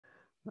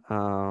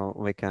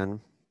we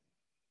can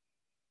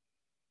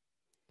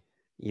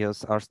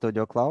use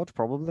RStudio Cloud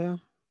probably.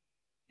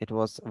 It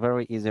was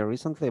very easy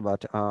recently,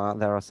 but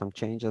there are some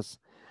changes,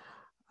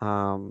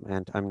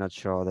 and I'm not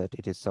sure that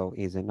it is so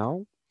easy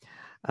now.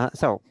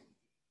 So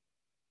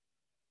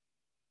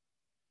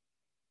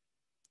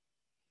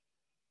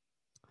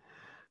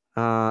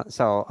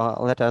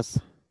let us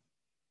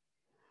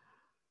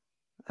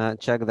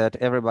check that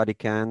everybody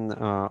can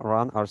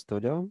run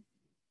RStudio.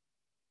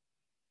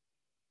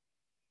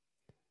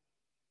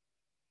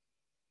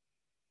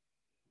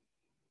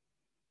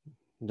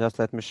 Just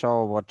let me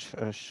show what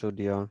should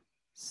you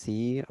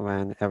see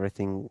when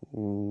everything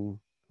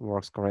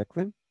works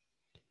correctly.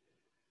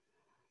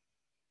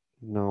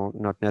 No,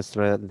 not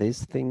necessarily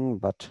this thing,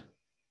 but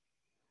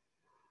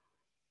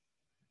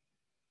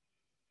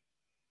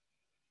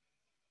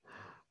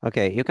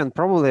okay. You can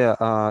probably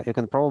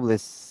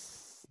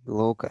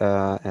look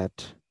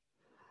at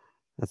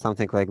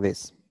something like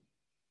this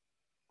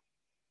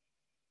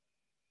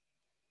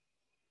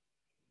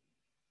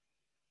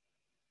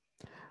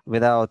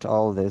without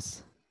all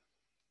these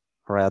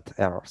red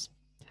errors.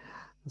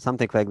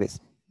 Something like this.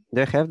 Do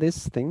you have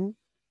this thing?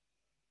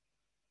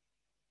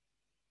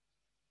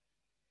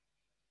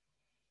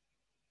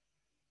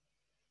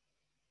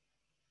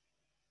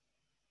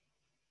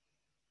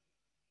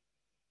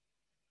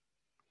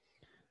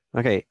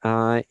 Okay.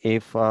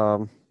 If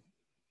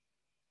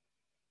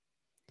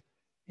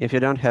you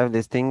don't have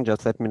this thing,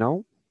 just let me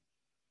know.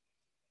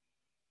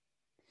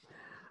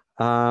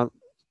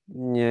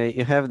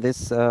 You have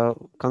this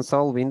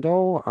console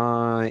window,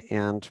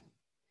 and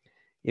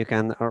you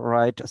can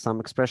write some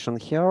expression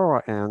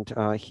here and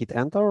hit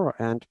enter,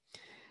 and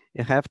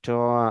you have to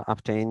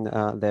obtain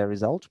the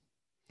result.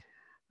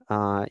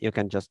 You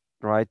can just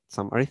write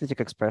some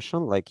arithmetic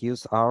expression like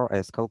use R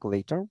as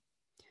calculator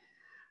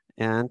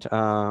and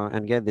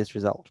get this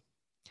result.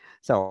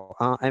 So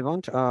I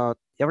want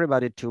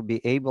everybody to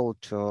be able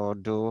to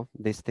do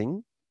this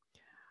thing.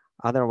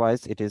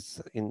 Otherwise, it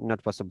is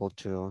not possible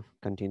to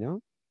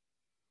continue.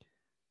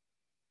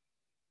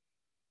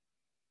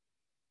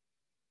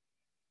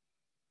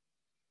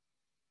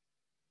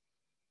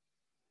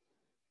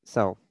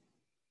 So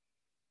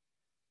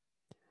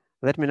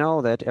let me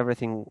know that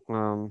everything.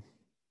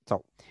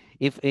 So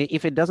if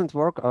it doesn't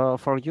work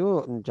for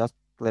you, just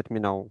let me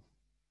know.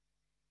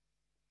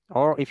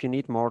 Or if you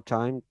need more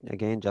time,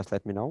 again, just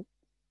let me know.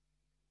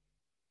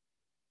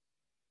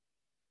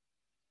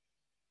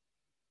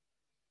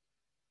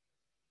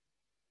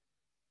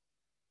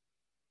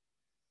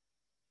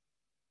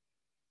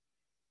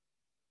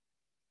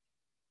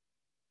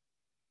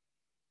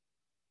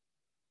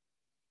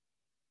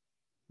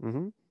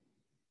 Mm-hmm.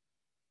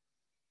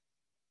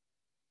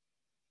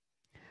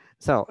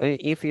 So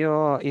if you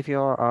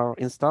are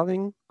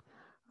installing,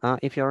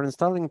 if you're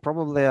installing,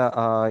 probably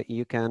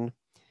you can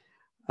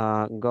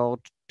go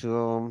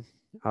to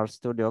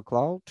RStudio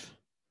Cloud.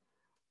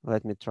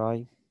 Let me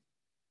try.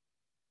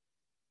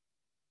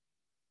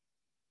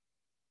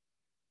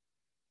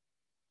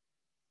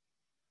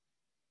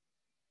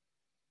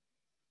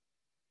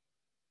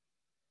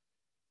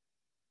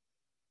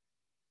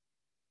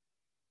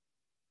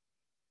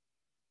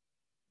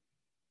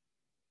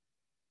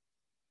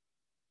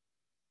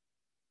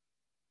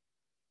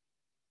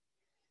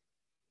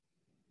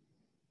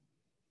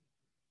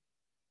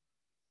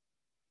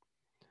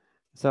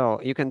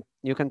 So you can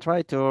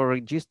try to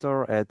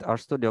register at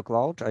RStudio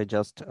Cloud. I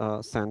just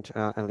sent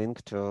a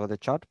link to the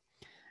chat,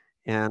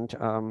 and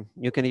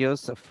you can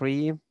use a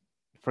free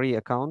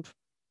account,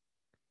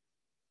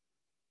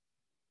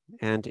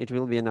 and it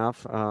will be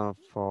enough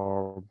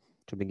for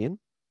to begin.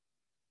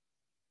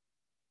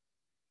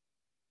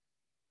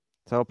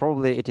 So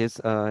probably it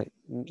is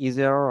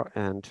easier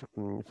and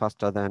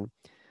faster than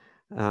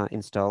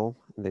install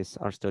this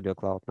RStudio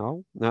Cloud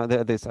now.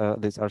 This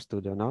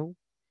RStudio now,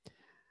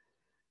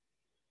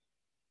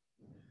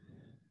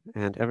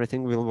 and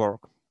everything will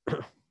work.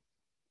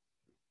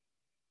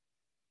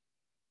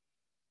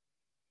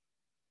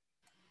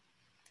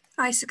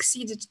 I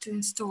succeeded to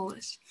install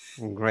it.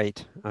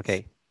 Great.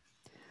 Okay.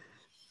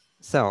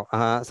 So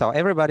so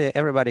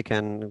everybody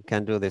can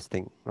do this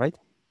thing, right?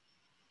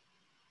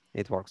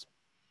 It works.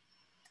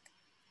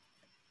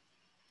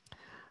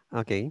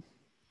 Okay.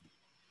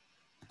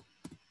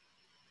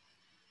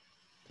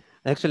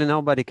 Actually,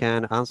 nobody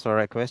can answer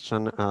a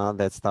question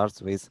that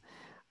starts with,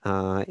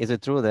 is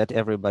it true that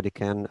everybody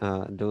can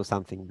do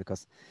something?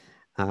 Because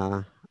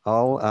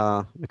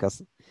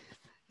because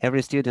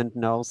every student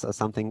knows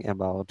something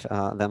about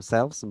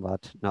themselves,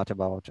 but not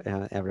about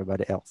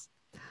everybody else.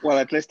 Well,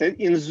 at least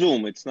in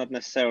Zoom, it's not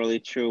necessarily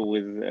true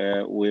with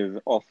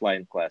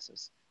offline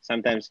classes.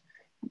 Sometimes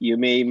you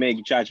may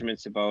make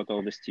judgments about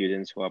all the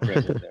students who are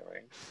present there,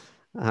 right?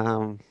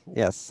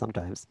 Yes,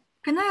 sometimes.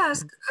 Can I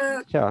ask?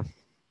 Sure.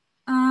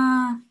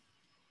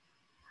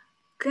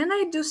 Can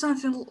I do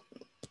something?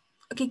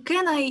 Okay,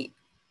 can I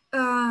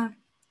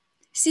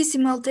see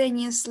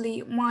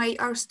simultaneously my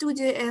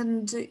RStudio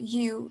and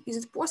you? Is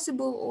it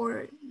possible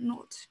or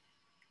not?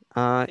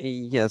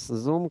 Yes,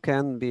 Zoom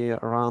can be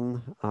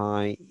run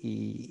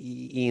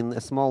in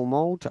a small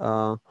mode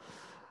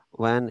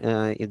when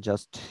it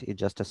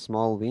just a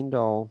small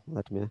window.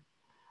 Let me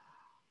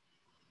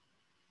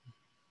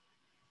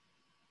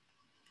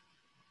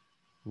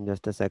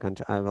just a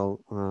second. I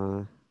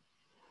will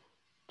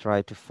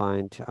try to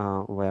find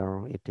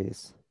where it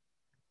is.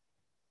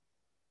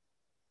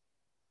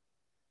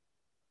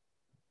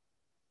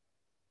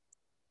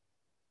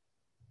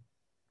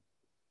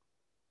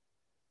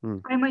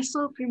 I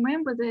myself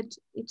remember that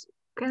it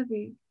can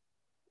be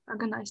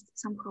organized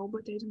somehow,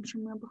 but I don't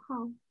remember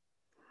how.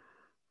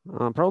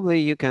 Probably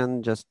you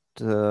can just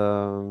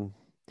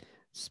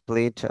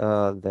split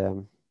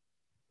the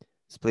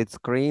split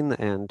screen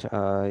and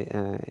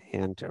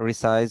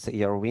resize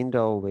your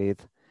window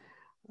with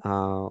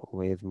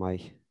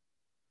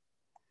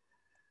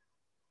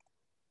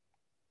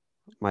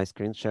my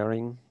screen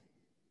sharing.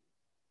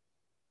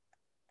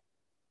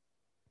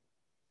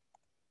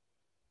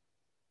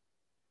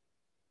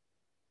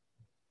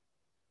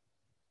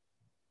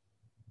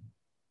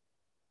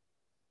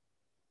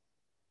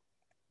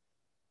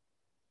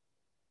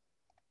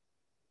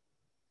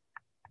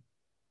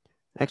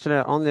 Actually,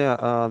 only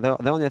the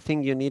only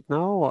thing you need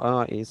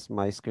now is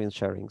my screen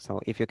sharing.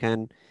 So if you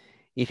can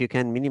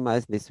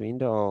minimize this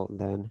window,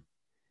 then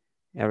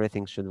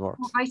everything should work.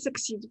 Oh, I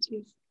succeeded,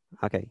 yes.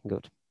 Okay,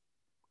 good.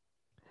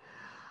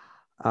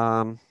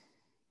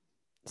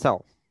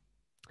 So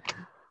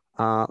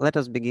let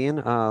us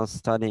begin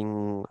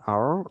studying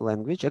our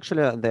language.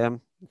 Actually, the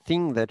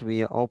thing that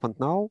we opened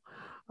now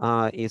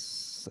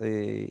is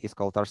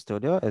called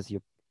RStudio, as you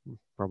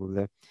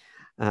probably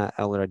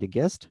already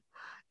guessed.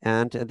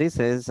 And this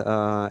is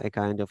a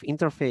kind of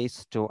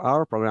interface to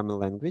our programming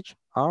language.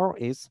 R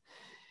is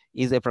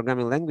a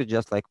programming language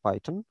just like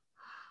Python,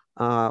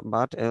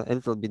 but a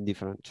little bit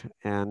different.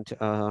 And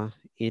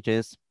it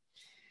is,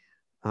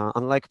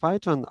 unlike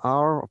Python,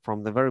 R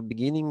from the very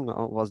beginning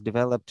was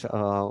developed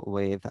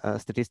with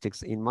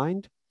statistics in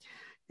mind.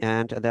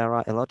 And there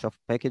are a lot of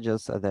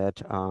packages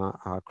that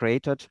are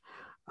created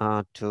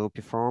to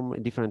perform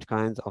different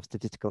kinds of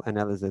statistical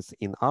analysis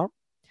in R.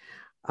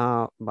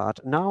 But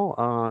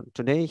now,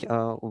 today,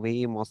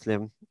 we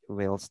mostly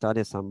will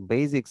study some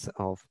basics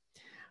of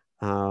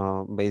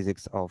our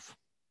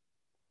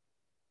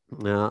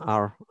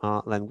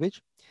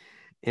language.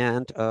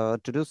 And to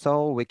do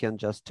so, we can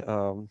just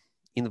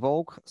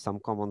invoke some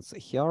commands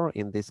here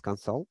in this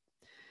console.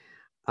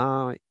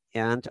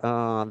 And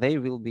they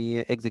will be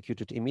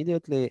executed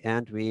immediately,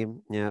 and we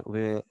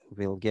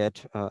will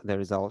get the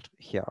result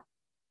here.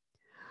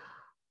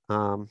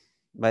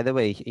 By the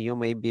way, you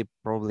may be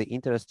probably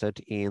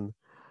interested in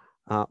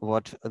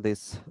what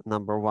this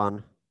number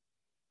one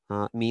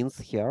means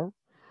here,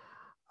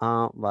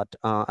 but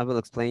I will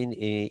explain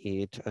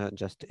it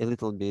just a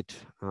little bit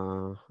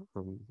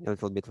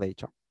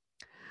later.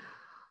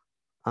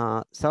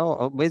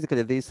 So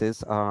basically, this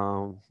is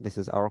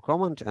our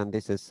command, and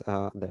this is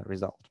the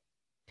result.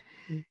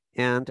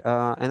 And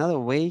another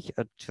way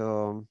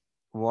to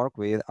work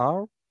with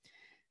R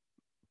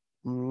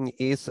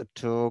is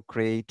to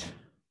create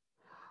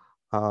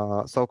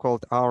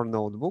so-called R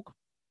notebook.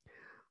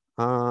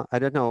 I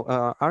don't know.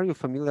 Are you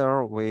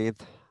familiar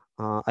with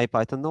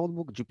IPython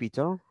notebook,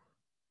 Jupyter?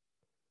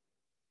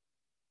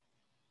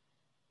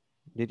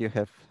 Did you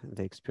have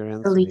the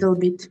experience A little with?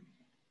 bit.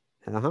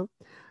 Uh-huh.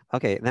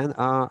 Okay, then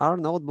our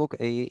notebook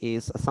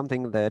is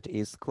something that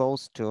is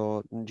close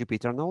to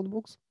Jupyter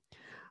notebooks,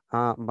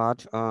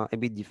 but a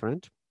bit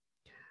different.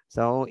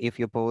 So if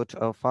you put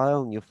a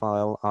file, new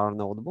file, R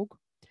notebook,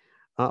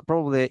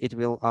 probably it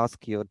will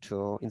ask you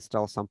to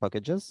install some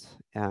packages,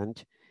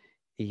 and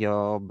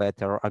you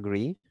better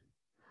agree.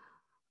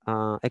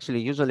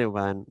 Actually, usually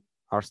when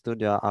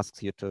RStudio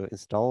asks you to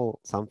install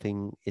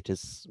something, it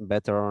is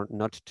better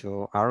not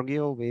to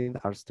argue with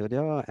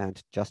RStudio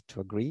and just to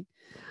agree.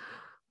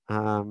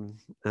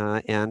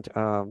 And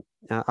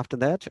after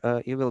that,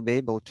 you will be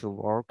able to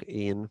work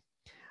in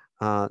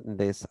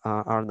this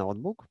R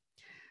notebook.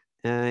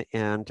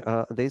 And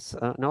this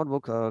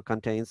notebook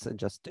contains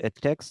just a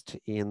text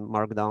in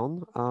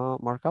Markdown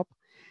markup,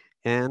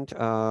 and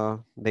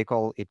they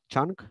call it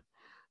chunk.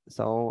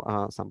 So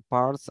some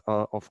parts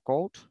of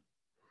code,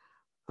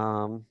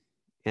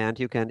 and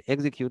you can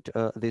execute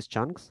these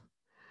chunks.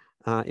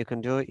 You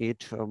can do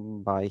it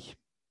by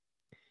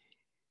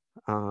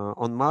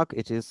on Mac.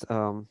 It is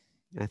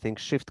I think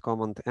Shift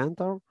Command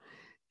Enter,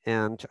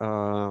 and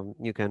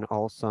you can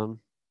also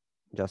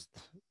just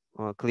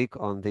click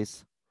on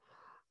this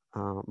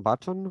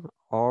button,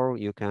 or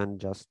you can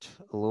just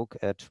look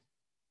at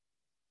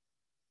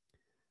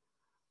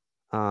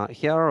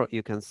here.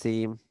 You can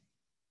see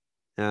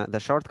the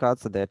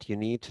shortcuts that you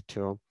need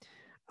to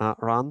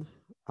run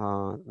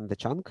the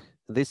chunk.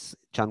 This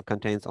chunk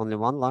contains only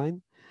one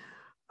line,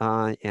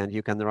 and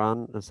you can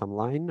run some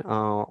line,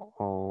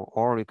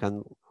 or you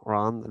can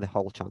run the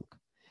whole chunk.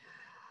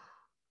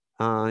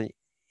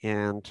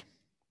 And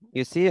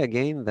you see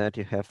again that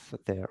you have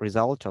the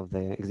result of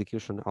the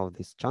execution of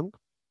this chunk.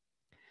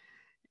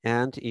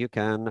 And you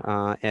can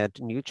add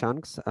new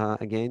chunks.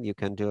 Again, you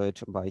can do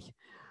it by,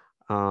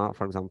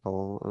 for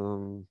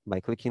example,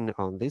 by clicking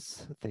on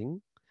this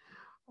thing,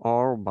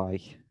 or by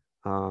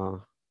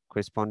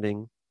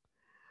corresponding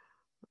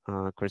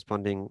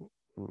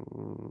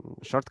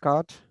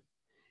shortcut.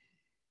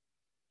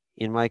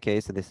 In my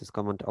case, this is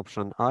Command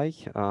Option I,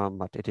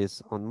 but it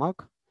is on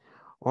Mac.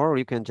 Or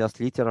you can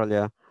just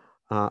literally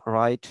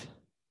write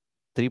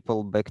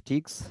triple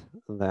backticks,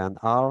 then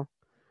R,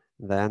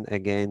 then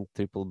again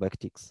triple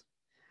backticks,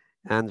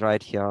 and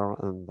right here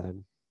and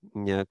then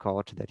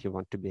code that you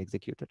want to be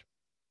executed.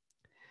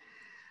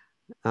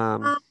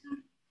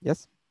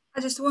 Yes.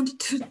 I just wanted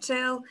to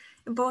tell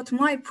about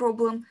my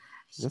problem.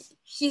 Yes.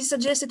 He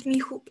suggested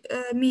me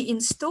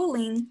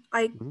installing.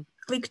 I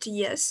clicked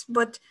yes,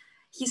 but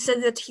he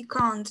said that he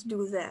can't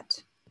do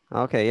that.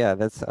 Okay, yeah,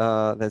 that's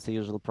a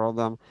usual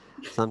problem.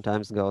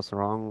 Sometimes goes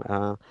wrong.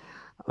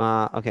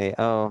 Okay.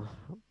 Oh,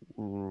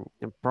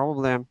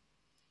 probably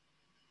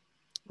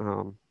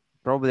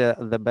probably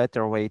the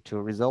better way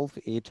to resolve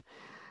it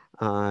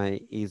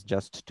is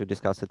just to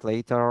discuss it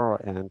later.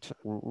 And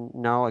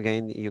now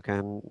again, you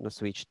can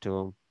switch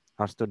to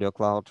RStudio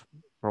Cloud.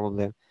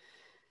 Probably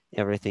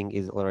everything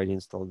is already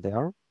installed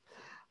there,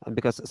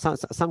 because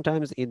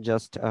sometimes it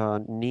just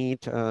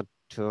need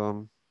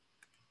to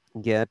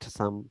get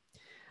some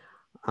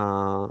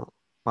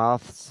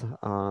paths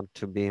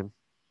to be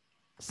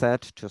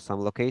set to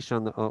some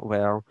location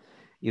where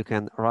you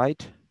can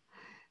write,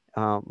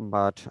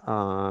 but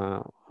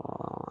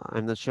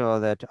I'm not sure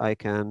that I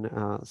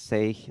can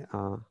say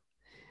I'm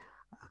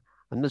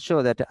not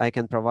sure that I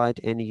can provide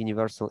any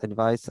universal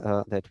advice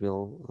that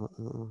will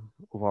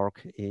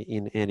work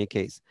in any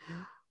case.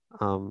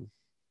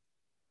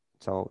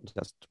 So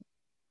just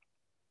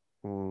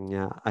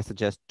yeah, I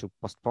suggest to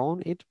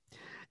postpone it.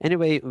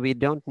 Anyway, we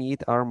don't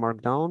need R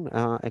Markdown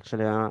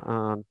actually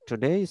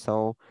today,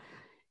 so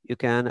you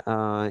can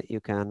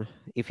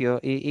if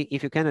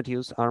you cannot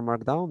use R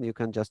Markdown, you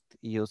can just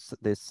use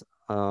this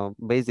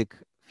basic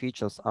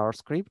features R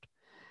script.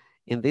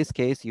 In this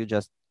case, you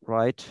just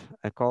write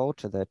a code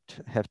that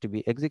have to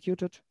be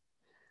executed,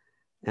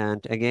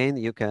 and again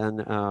you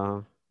can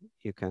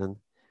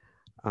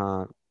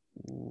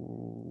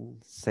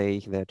say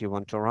that you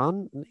want to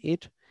run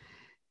it,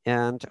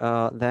 and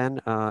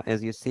then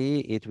as you see,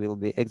 it will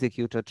be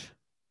executed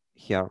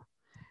here.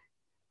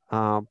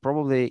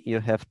 Probably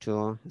you have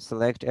to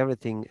select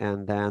everything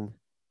and then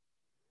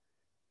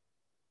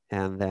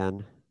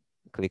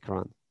click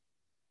run.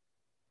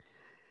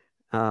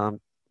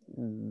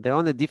 The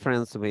only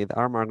difference with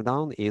R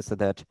Markdown is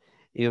that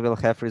you will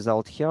have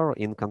result here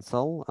in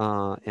console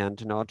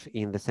and not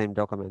in the same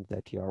document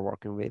that you are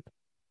working with.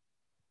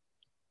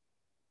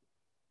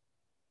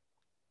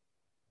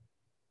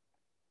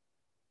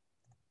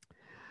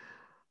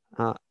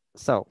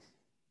 So,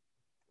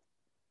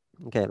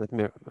 okay, let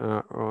me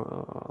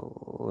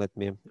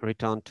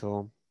return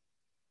to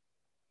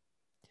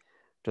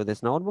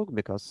this notebook,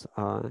 because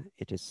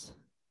it is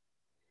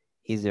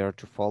easier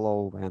to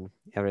follow when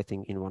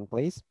everything in one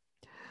place.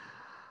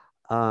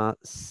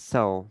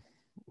 So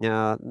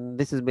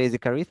this is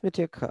basic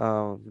arithmetic.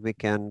 We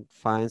can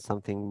find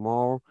something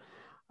more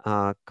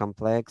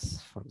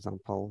complex, for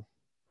example,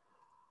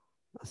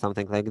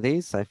 something like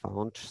this. I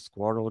found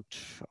square root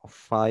of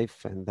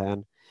 5, and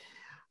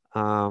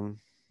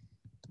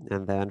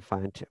then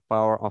find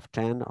power of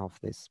 10 of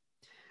this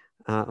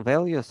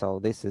value. So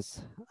this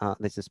is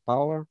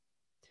power.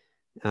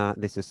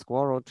 This is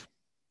square root,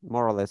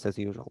 more or less as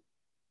usual.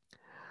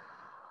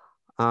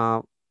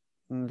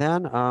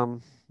 Then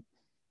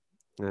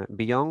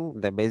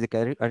beyond the basic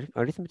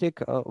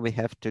arithmetic, we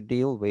have to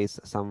deal with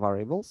some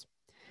variables,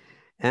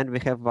 and we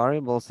have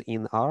variables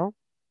in R.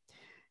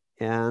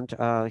 And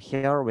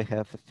here we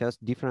have a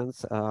first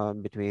difference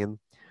between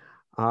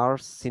R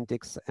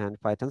syntax and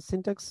Python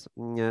syntax,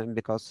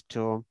 because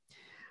to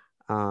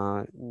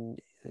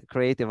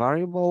create a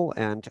variable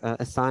and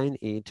assign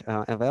it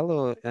a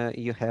value,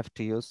 you have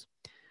to use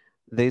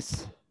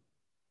this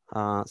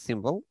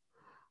symbol.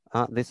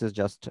 This is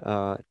just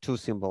two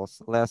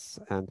symbols, less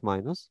and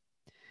minus.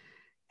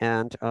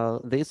 And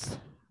this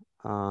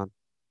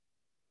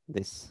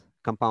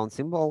compound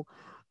symbol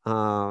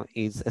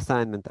is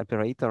assignment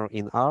operator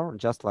in R,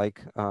 just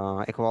like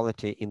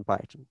equality in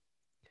Python.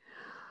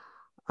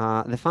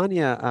 The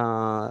funny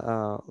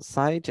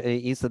side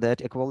is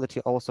that equality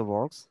also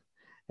works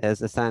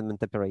as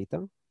assignment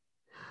operator,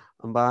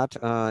 but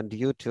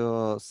due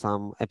to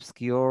some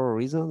obscure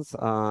reasons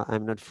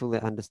I'm not fully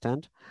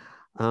understand,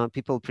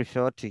 people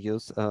prefer to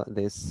use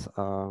these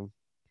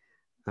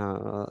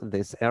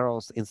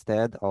arrows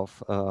instead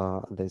of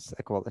this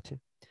equality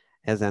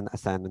as an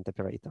assignment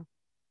operator.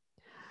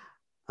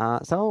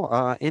 So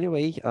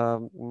anyway,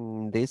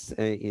 this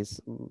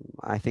is,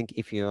 I think,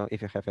 if you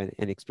have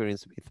any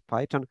experience with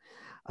Python,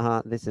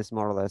 this is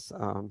more or less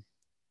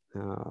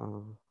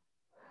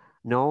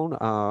known.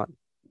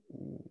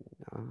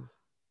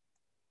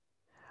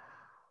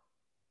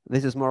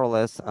 This is more or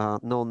less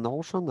known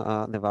notion,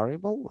 the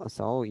variable.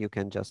 So you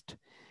can just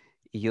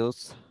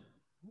use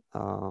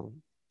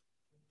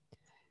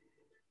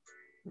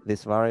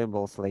these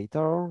variables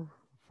later.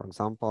 For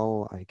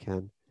example, I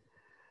can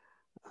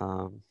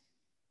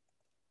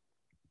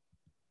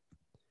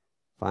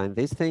find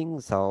this thing.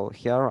 So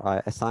here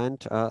I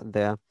assigned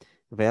the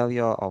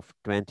value of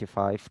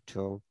 25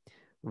 to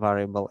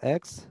variable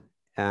x,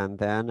 and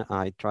then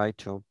I try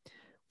to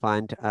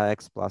find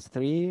x plus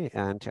 3,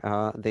 and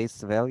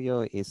this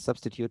value is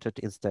substituted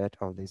instead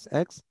of this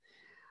x.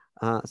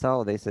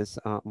 So this is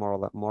more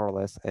or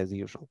less as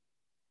usual.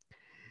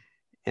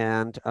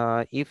 And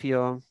if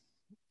you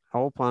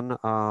open,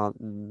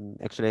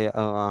 actually,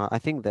 I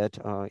think that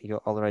you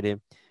already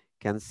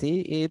can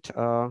see it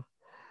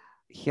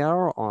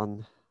here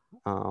on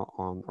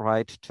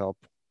right top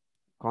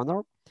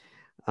corner.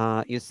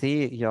 You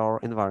see your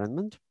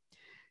environment,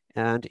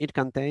 and it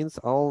contains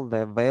all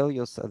the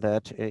values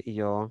that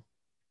you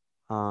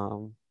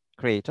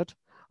created,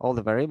 all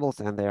the variables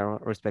and their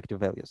respective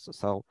values.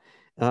 So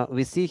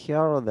we see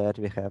here that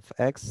we have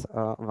x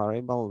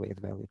variable with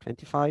value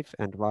 25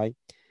 and y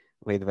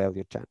with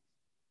value 10.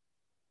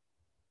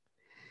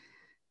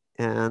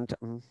 And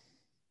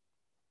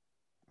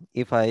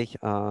if I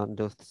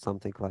do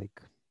something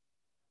like,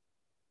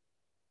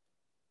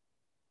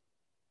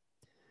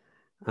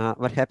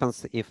 what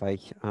happens if I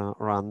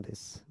run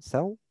this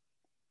cell?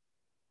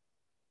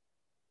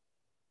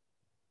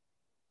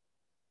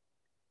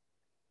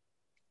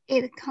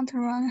 It can't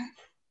run.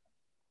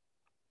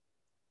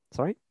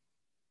 Sorry?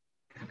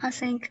 I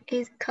think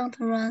it can't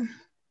run.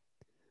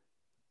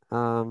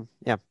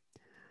 Yeah,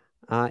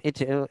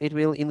 it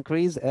will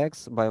increase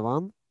x by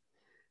 1,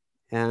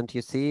 and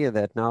you see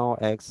that now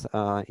x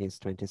is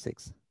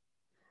 26.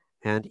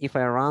 And if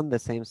I run the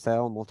same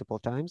cell multiple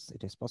times,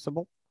 it is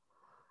possible.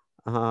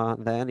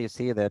 Then you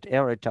see that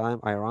every time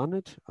I run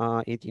it,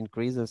 it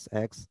increases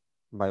x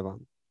by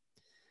 1.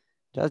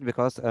 Just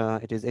because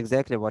it is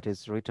exactly what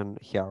is written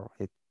here.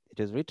 It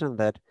is written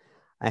that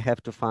I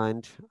have to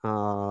find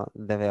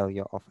the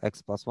value of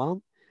x plus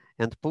 1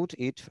 and put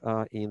it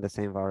in the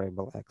same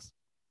variable x.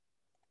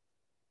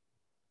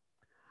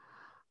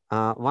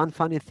 One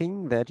funny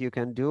thing that you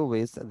can do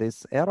with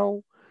this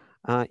arrow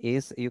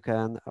is you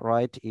can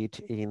write it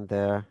in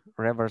the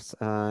reverse,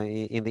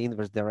 in the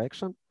inverse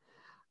direction.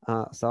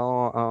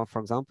 So, for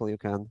example, you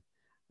can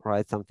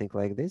write something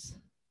like this,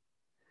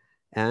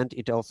 and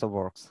it also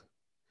works.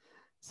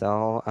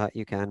 So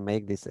you can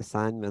make this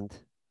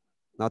assignment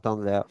not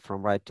only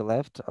from right to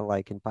left,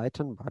 like in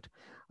Python, but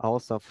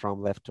also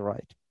from left to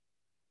right.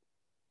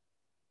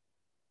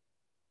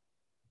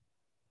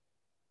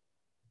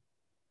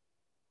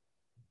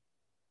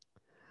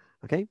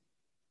 Okay.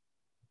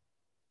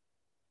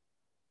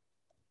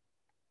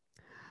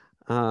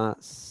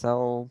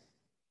 So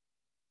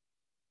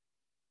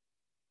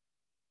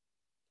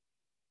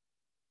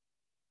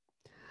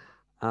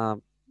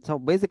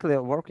basically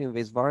working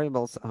with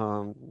variables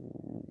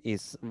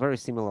is very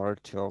similar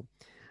to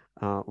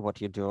what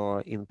you do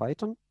in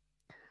Python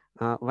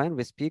when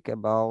we speak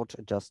about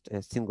just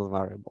a single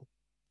variable.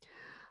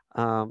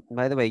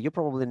 By the way, you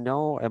probably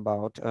know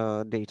about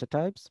data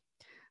types,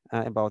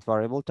 about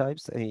variable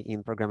types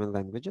in programming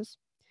languages.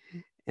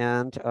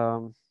 And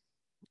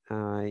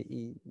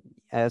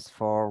as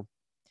for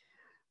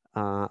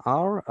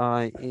R,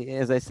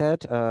 as I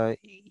said,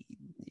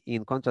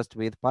 in contrast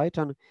with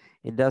Python,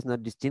 it does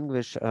not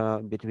distinguish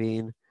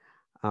between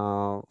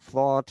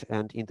float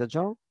and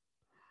integer.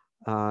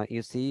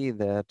 You see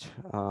that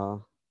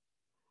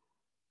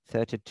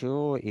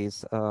 32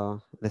 is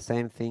the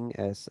same thing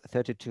as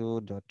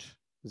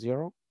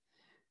 32.0.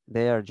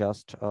 They are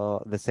just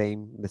the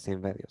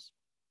same values.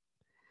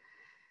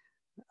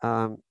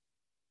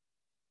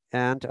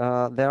 And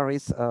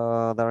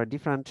there are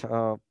different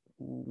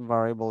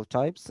variable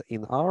types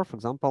in R. For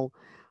example,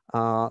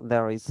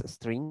 there is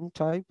string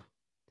type,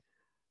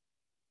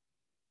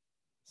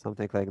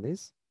 something like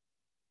this.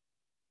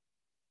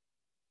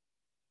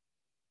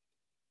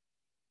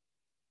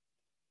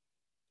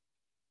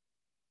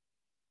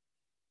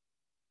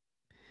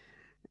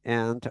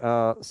 And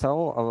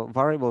so a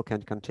variable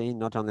can contain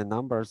not only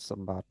numbers,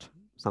 but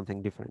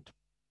something different.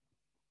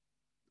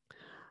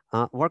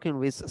 Working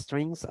with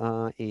strings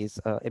is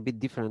a bit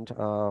different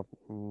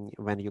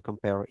when you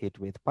compare it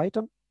with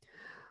Python,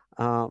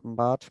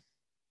 but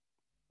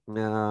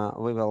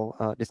we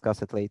will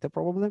discuss it later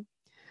probably.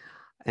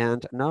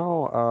 And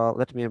now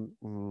let me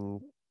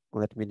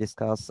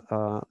discuss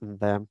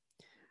the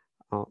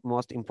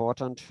most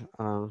important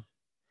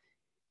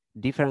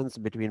difference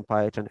between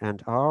Python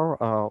and R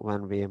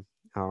when we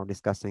are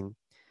discussing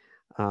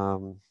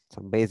some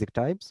basic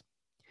types.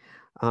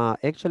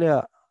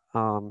 Actually,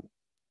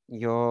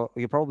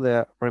 you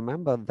probably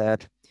remember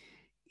that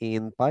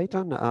in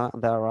Python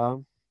there are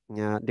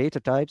data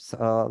types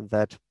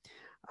that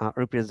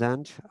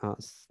represent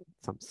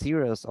some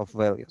series of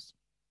values.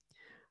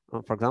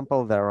 For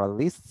example, there are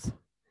lists,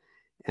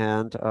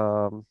 and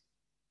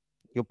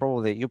you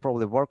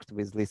probably worked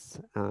with lists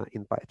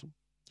in Python.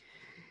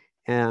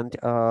 And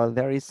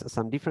there is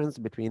some difference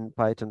between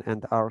Python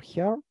and R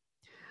here.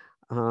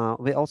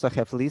 We also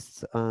have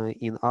lists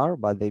in R,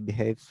 but they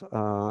behave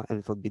a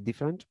little bit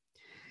different.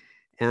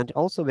 And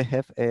also we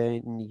have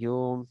a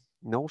new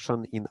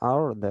notion in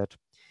R that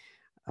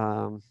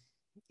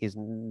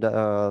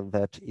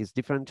that is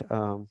different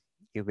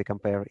if we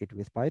compare it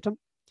with Python.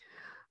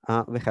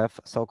 We have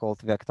so-called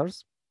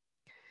vectors.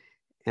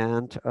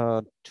 And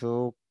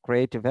to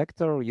create a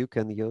vector, you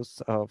can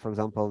use, for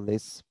example,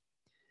 this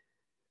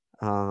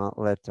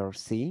letter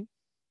C.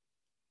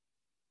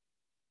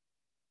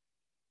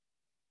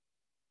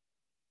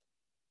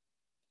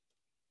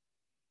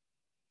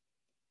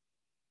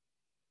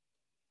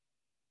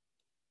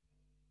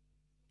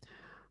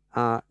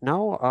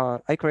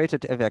 Now I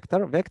created a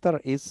vector. Vector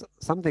is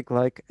something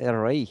like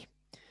array,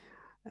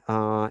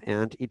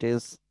 and it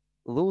is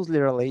loosely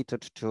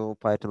related to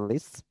Python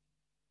lists.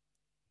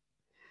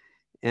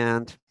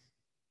 And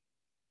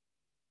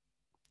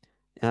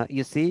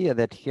you see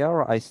that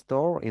here I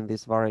store in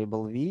this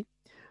variable v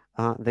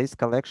these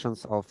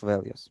collections of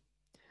values.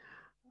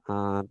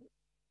 And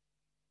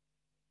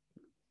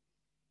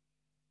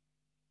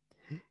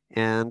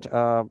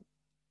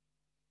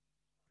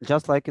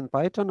just like in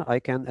Python, I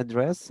can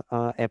address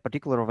a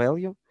particular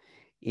value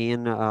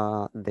in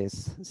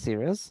this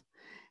series.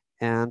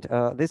 And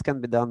this can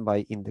be done by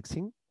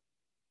indexing.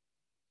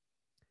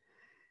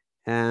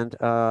 And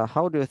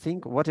how do you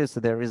think, what is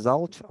the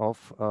result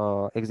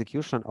of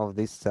execution of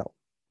this cell?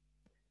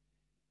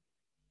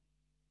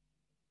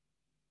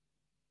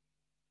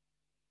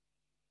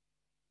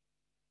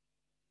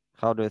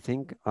 How do you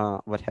think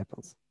what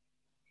happens?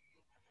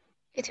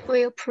 It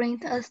will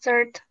print a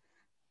third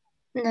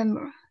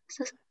number,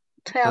 so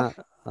 12.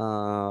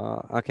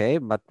 Okay,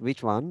 but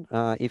which one?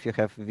 If you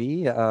have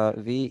v,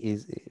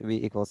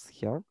 v equals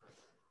here.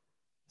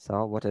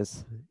 So what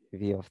is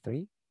v of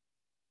 3?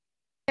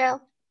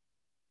 12.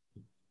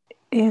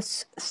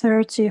 It's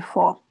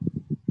 34.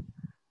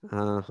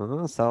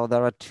 So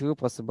there are two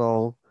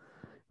possible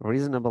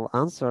reasonable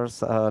answers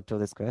to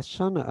this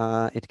question.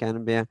 It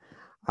can be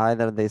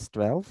either this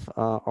 12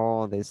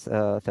 or this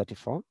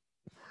 34.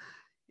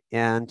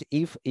 And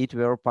if it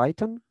were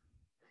Python,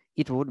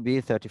 it would be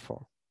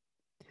 34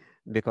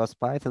 because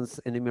Python's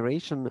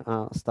enumeration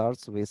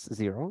starts with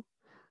 0.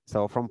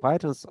 So from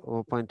Python's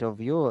point of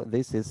view,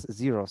 this is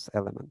 0th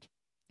element.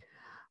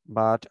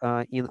 But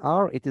in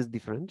R, it is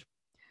different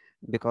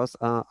because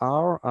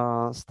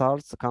R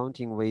starts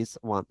counting with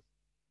 1.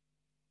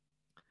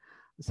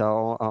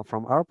 So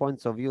from our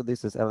points of view,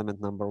 this is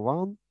element number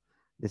 1,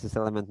 this is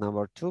element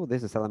number 2,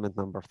 this is element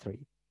number 3.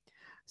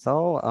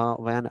 So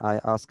when I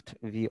asked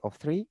v of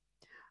 3,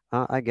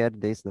 I get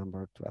this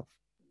number 12.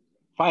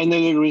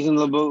 Finally,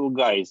 reasonable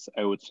guys,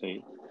 I would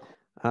say.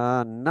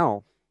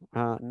 No.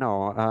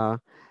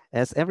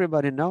 As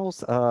everybody knows,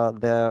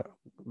 the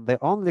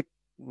only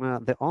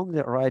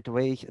right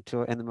way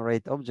to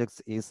enumerate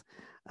objects is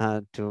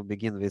to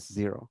begin with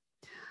 0.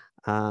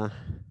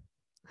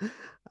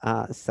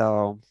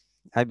 So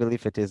I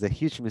believe it is a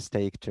huge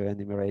mistake to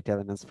enumerate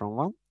elements from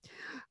 1.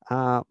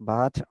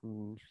 But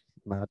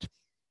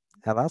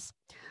alas,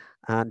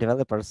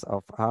 developers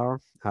of R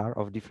are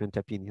of different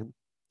opinion.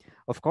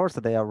 Of course,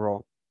 they are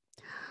wrong.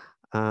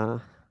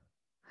 But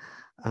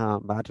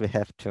we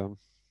have to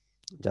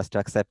just to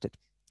accept it.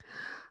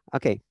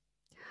 Okay.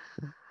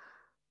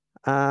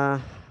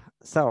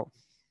 So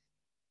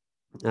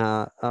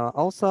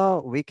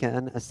also we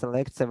can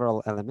select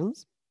several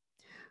elements.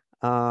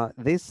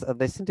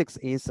 The syntax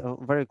is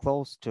very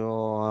close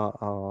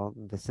to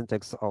the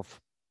syntax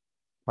of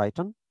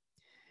Python.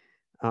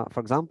 For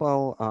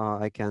example,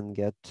 I can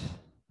get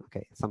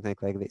something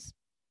like this.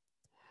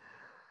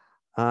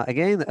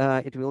 Again,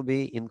 it will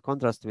be in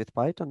contrast with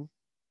Python.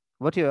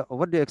 What do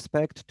you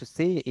expect to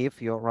see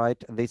if you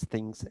write these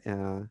things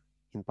in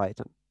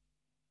Python?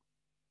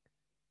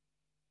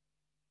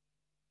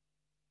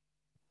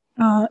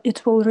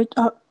 It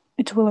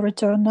will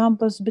return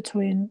numbers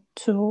between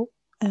 2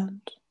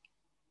 and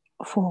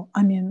 4.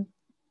 I mean.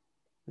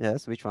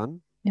 Yes, which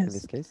one? Yes. In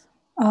this case.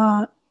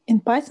 In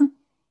Python.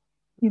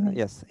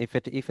 Yes, if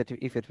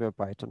it were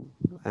Python,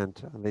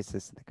 and this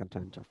is the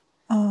content of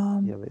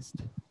your list.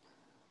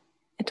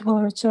 It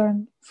will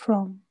return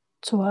from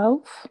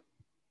 12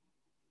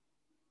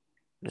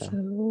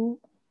 to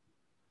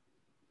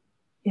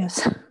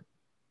yes.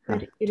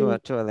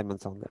 Two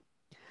elements only.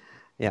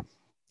 Yeah.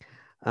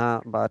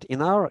 But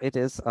in R, it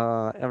is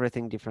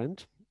everything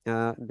different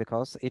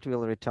because it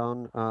will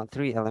return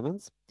 3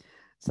 elements.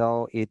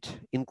 So it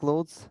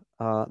includes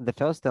the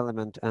first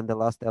element and the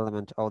last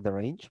element of the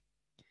range.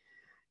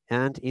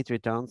 And it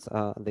returns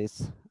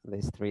these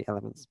 3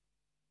 elements.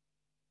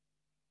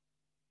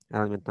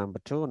 Element number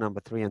 2,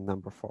 number 3, and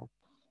number 4.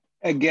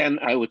 Again,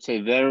 I would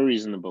say very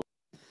reasonable.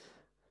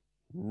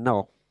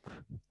 No.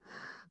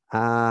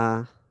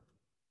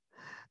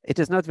 It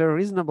is not very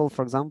reasonable,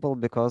 for example,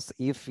 because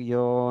if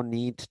you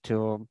need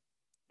to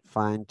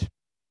find,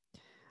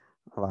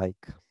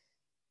 like,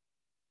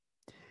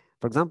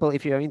 for example,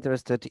 if you are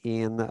interested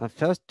in a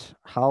first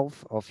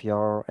half of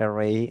your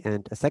array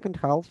and a second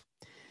half,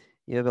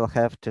 you will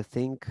have to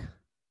think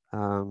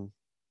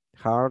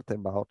hard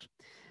about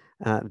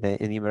the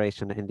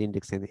enumeration and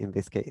indexing in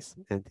this case.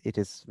 And it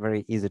is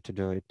very easy to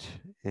do it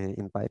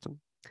in Python.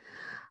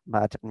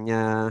 But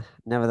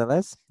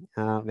nevertheless,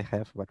 we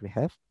have what we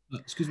have.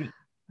 Excuse me.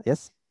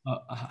 Yes.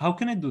 How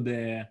can I do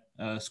the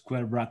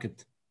square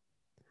bracket?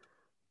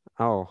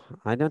 Oh,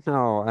 I don't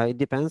know. It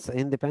depends.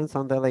 It depends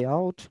on the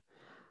layout.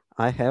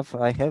 I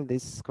have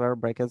these square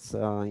brackets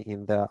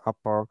in the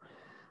upper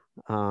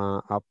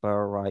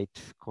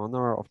right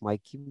corner of my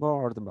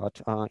keyboard,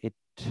 but it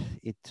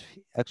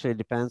actually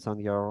depends on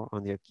your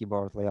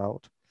keyboard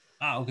layout.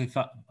 Okay,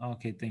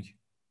 okay, thank you.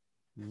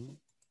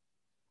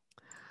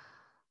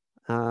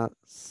 Mm.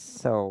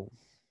 So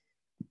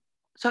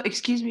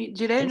excuse me,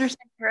 did I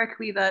understand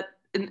correctly that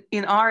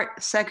in our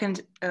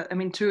second, I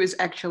mean, 2 is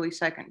actually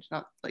second,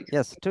 not like...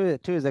 Yes, two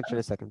is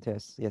actually second.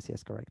 Yes,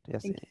 correct.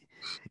 Yes,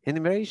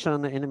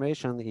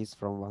 enumeration is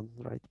from 1,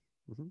 right?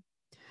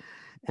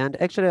 And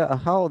actually,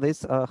 how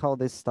this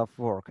stuff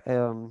work?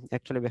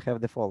 Actually, we have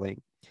the following.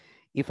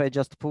 If I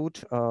just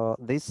put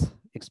this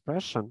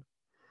expression,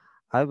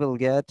 I will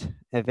get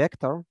a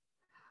vector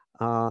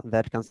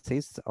that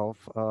consists of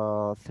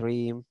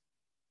three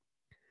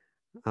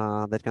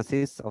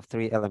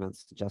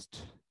elements,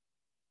 just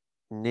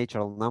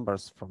natural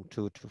numbers from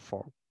 2 to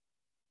 4.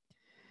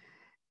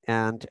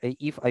 And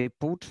if I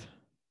put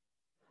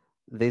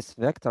this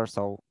vector,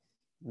 so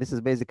this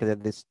is basically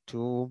this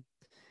 2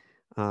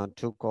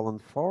 colon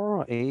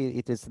 4,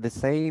 it is the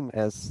same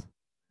as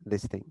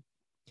this thing.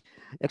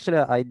 Actually,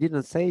 I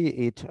didn't say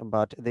it,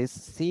 but this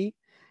C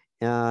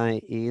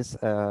is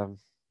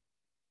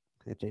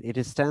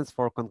it stands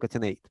for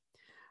concatenate.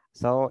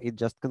 So it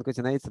just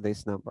concatenates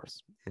these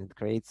numbers and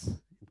creates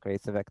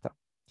a vector.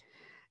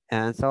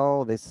 And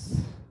so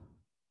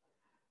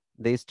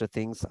these two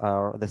things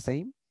are the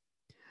same.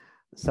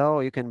 So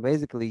you can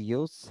basically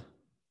use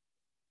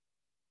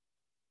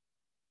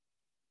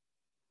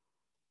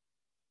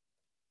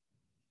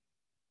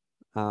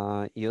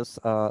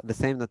the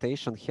same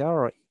notation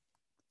here.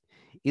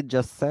 It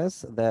just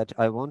says that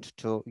I want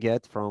to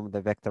get from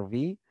the vector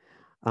v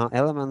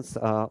elements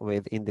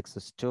with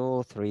indexes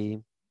 2,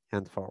 3,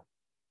 and 4.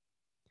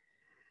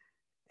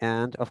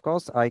 And of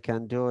course, I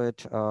can do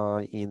it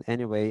in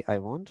any way I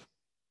want.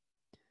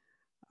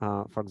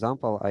 For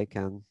example, I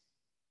can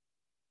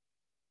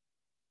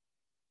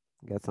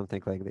get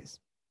something like this.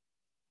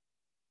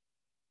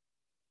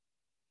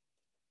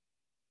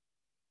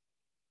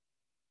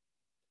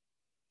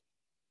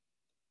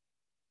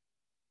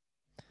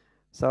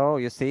 So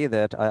you see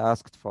that I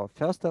asked for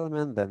first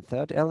element, then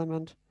third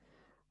element.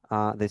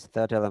 This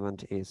third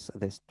element is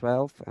this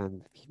 12,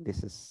 and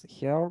this is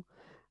here.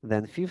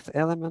 Then fifth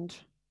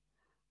element,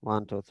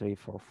 1, 2, 3,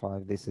 4,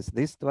 5. This is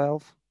this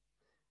 12,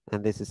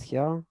 and this is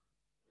here.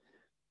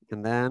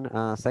 And then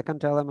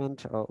second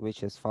element,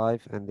 which is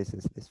 5, and this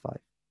is this 5.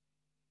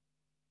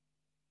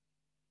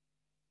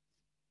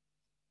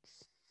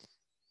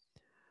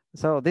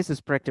 So this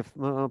is pretty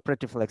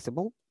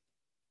flexible.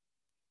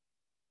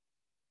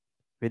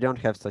 We don't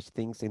have such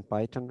things in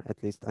Python,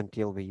 at least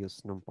until we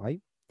use NumPy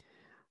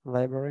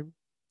library.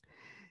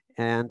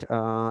 And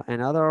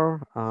another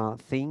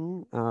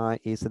thing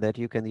is that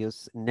you can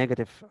use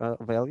negative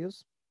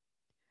values.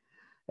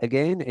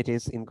 Again, it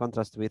is in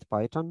contrast with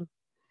Python.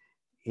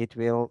 It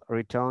will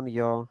return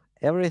your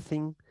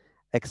everything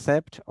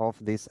except of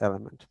this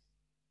element.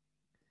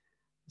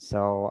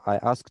 So I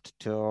asked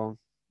to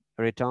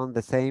return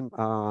the same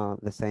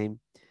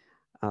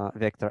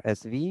vector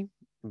as v,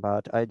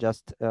 but I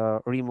just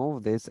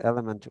remove this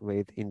element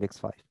with index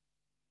 5.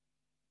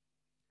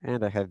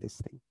 And I have this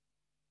thing.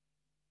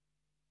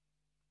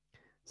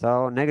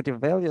 So negative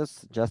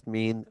values just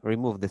mean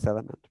remove this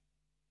element.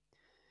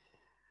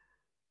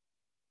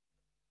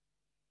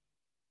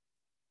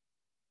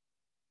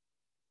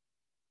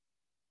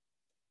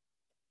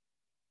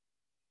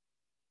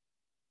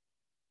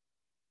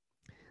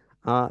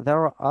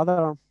 There are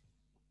other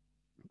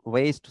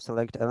ways to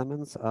select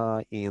elements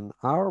in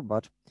R,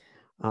 but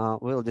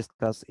we'll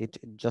discuss it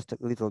just a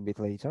little bit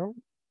later.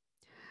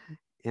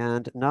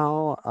 And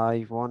now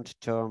I want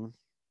to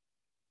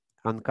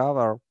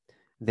uncover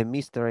the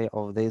mystery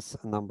of this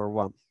number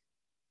 1.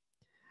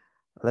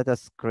 Let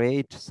us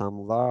create some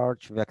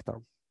large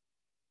vector.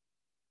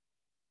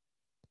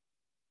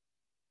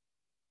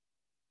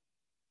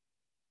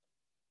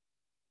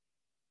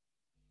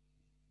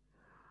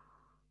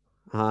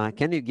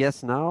 Can you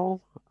guess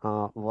now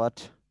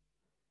what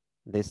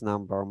this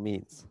number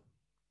means?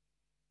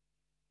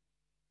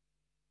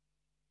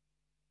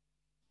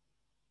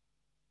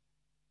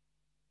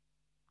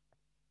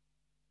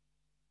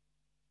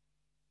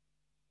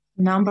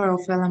 Number of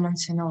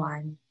elements in a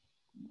line.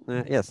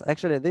 Yes,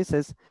 actually,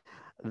 this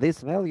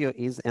value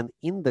is an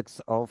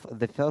index of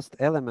the first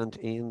element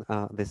in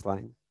this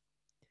line,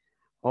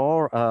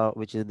 or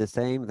which is the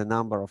same, the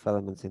number of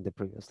elements in the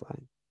previous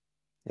line,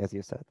 as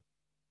you said.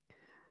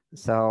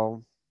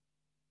 So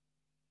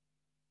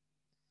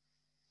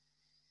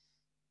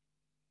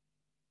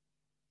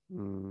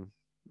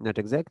not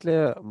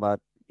exactly,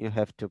 but you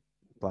have to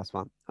plus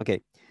 1.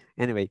 Okay.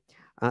 Anyway,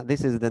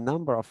 This is the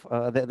number of,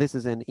 this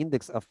is an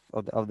index of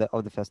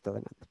the first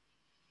element.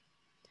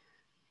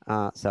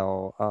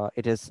 So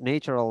it is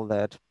natural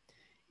that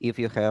if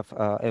you have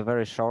a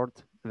very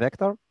short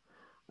vector,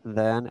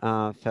 then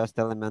first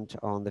element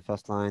on the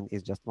first line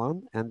is just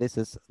 1, and this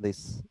is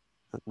this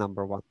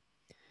number 1.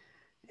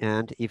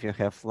 And if you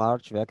have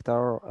large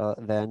vector,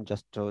 then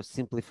just to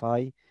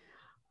simplify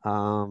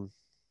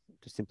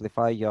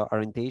your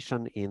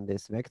orientation in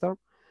this vector,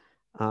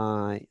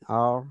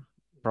 R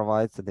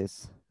provides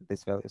these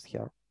values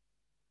here.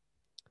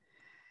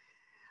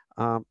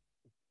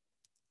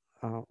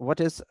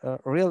 What is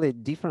really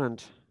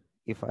different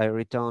if I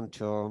return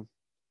to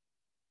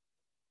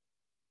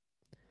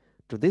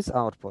this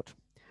output,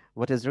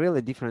 what is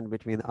really different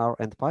between R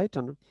and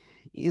Python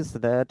is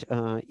that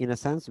in a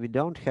sense we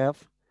don't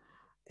have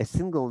a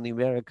single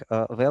numeric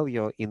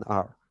value in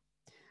R.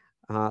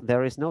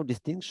 There is no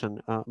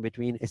distinction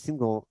between a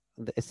single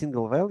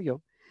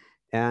value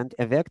and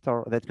a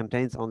vector that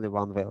contains only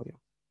one value.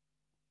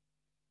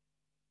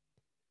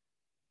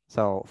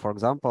 So for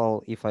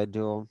example, if I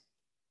do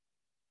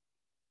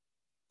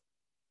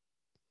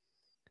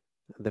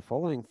the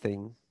following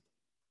thing,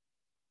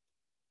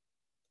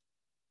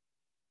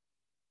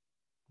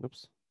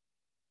 oops,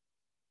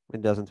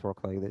 it doesn't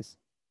work like this.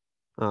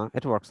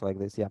 It works like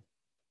this, yeah.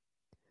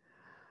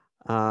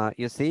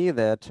 You see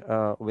that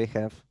we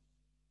have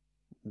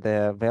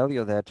the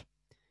value that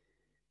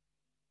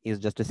is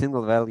just a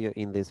single value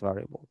in this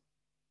variable.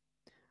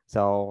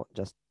 So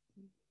just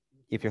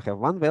if you have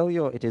one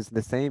value, it is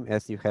the same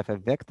as you have a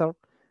vector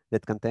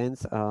that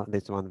contains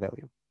this one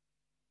value.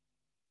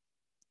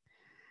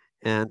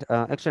 And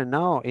actually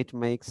now it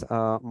makes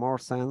more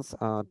sense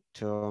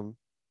to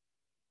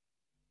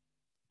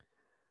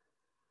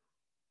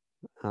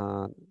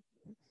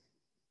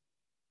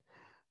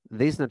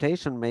this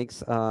notation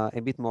makes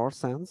a bit more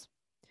sense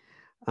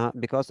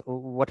because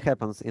what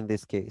happens in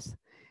this case?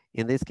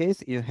 In this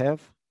case, you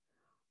have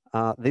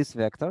these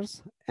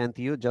vectors and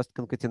you just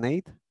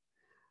concatenate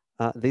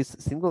these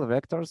single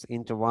vectors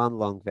into one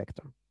long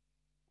vector.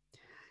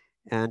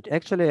 And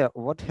actually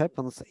what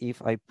happens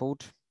if I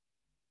put,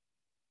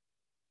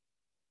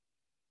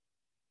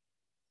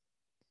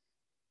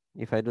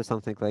 if I do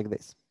something like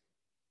this?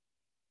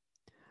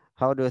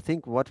 How do you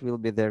think what will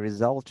be the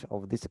result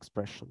of this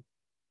expression?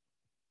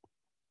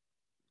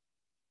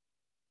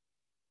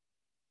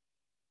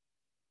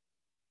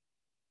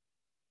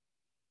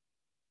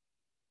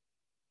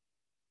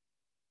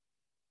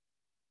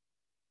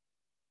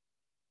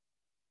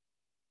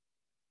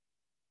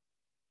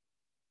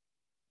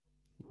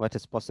 What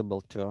is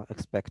possible to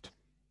expect?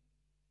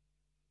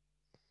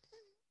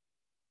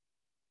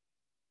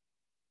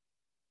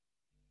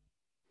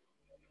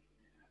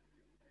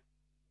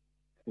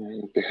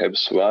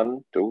 Perhaps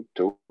 1, 2,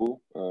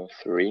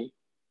 3.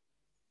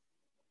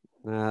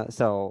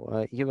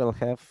 So you will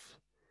have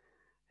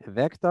a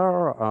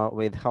vector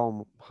with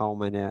how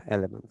many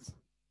elements?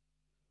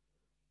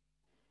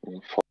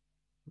 4.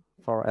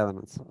 4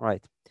 elements,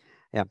 right?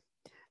 Yeah.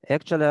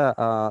 Actually,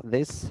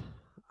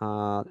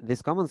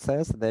 this comment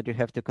says that you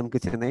have to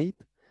concatenate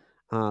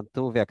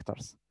two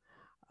vectors,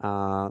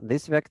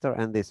 this vector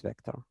and this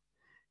vector.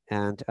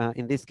 And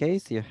in this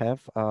case, you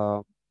have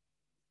a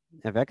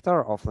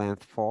vector of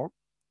length 4,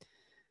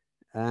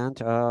 and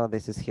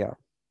this is here.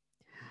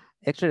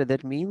 Actually,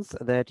 that means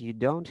that you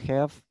don't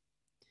have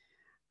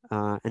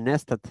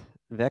nested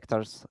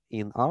vectors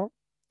in R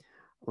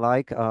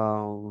like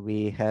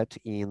we had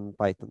in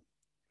Python.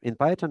 In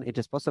Python, it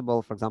is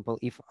possible, for example,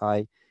 if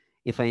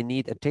I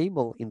need a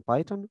table in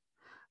Python,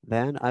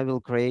 then I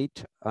will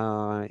create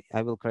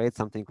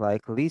something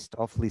like list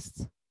of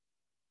lists.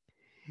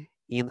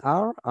 In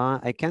R,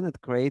 I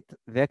cannot create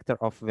vector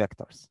of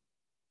vectors.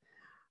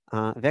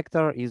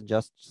 Vector is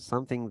just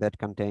something that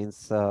contains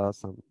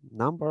some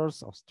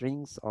numbers or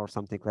strings or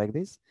something like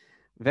this.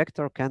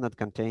 Vector cannot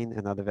contain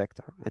another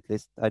vector. At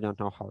least I don't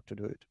know how to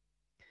do it.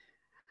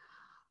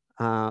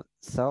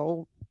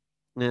 So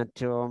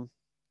to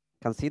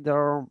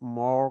consider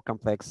more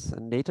complex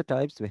data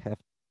types, we have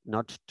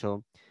not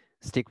to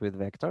stick with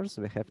vectors.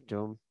 We have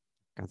to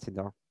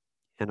consider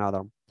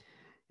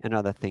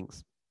another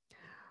things.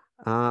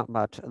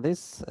 But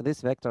these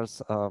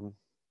vectors,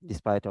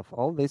 despite of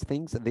all these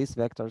things, these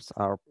vectors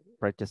are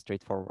pretty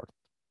straightforward.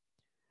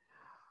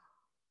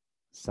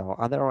 So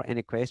are there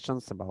any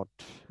questions about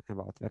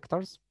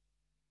vectors?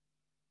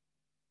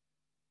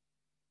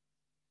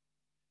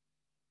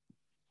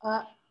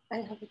 I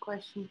have a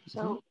question.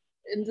 So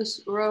in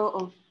this row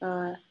of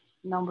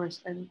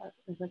numbers, and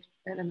I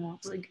don't know,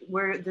 like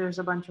where there's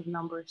a bunch of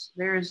numbers,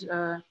 there is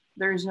no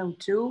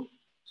 2,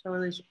 so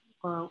there's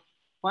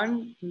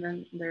 1, and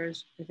then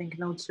there's I think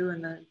no 2,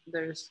 and then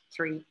there's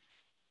 3.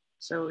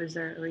 So is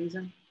there a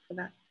reason for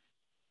that?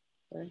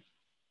 Sorry.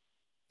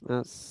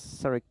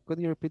 Sorry, could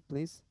you repeat,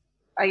 please?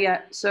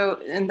 Yeah. So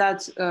in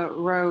that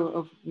row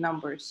of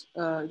numbers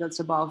that's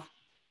above,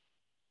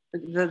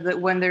 the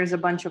when there's a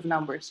bunch of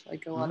numbers,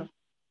 like a lot of.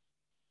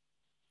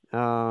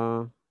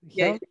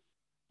 Here?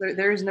 Yeah,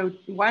 there is no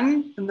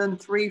 1, and then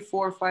 3,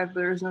 4, 5.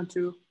 There is no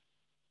 2.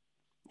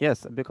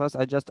 Yes, because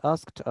I just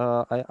asked,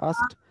 I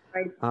asked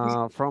Right.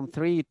 from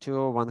 3 to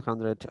Yeah.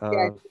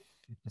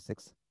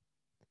 156.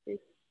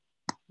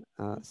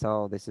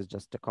 So this is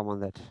just a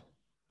command that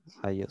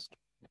I used.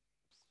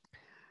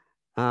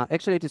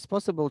 Actually, it is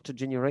possible to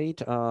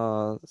generate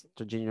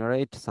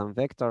some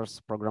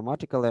vectors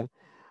programmatically.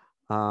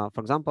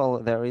 For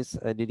example, there is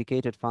a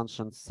dedicated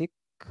function seq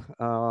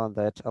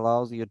that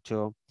allows you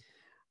to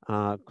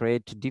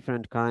create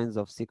different kinds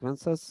of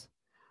sequences.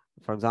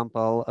 For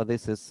example,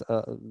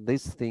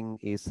 this thing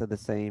is the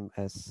same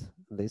as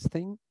this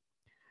thing,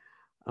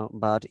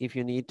 but if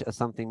you need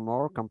something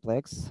more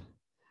complex,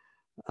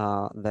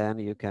 then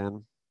you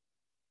can.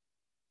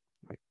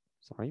 Wait,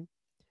 sorry.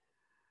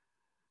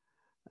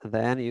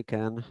 Then you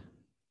can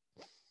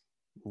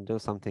do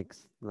something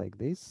like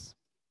this.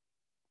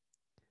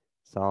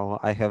 So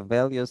I have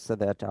values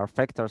that are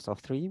factors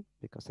of 3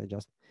 because I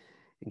just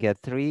get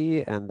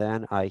 3 and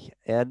then I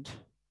add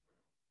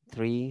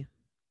 3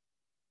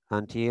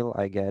 until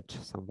I get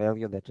some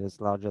value that is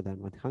larger than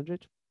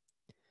 100.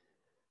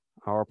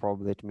 Or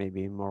probably it may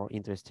be more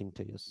interesting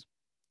to use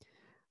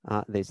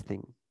this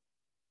thing.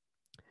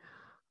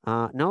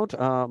 Note,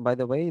 by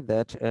the way,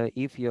 that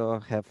if you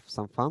have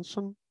some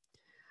function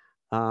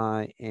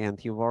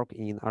and you work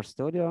in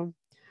RStudio,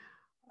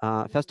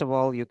 first of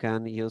all, you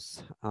can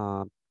use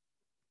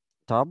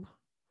tab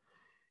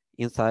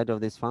inside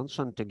of this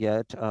function to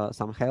get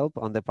some help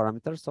on the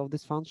parameters of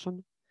this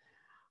function.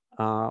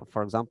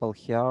 For example,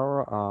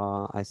 here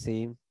I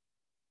see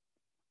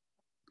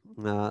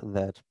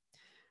that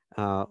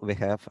we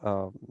have,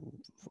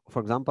 for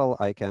example,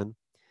 I can,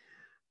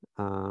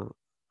 I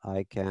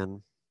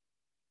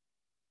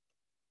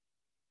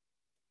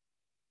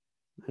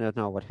don't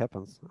know what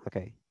happens.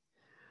 Okay.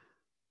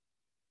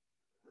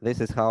 This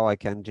is how I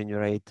can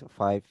generate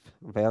 5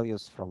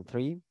 values from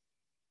 3.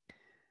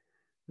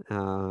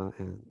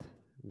 And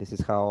this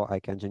is how I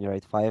can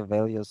generate 5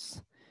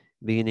 values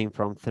beginning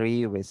from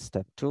 3 with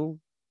step 2,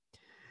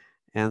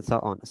 and so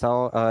on.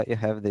 So you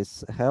have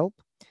this help.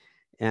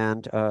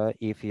 And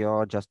if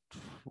you just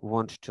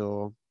want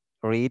to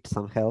read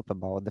some help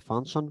about the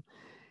function,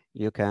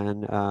 you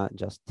can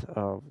just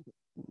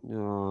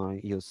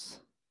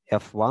use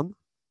F1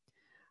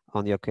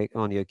 on your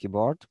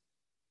keyboard,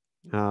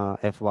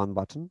 F1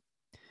 button.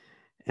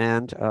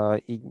 And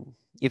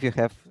if you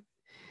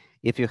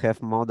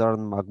have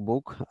modern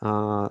MacBook,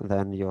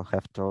 then you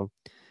have to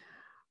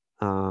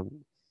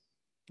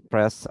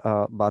press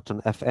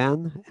button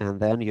Fn, and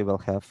then you will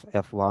have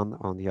F1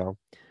 on your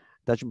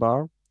touch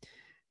bar.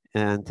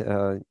 And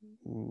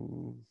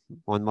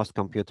on most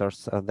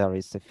computers, there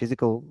is a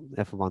physical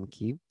F1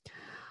 key.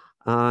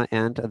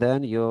 And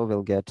then you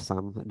will get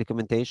some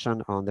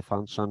documentation on the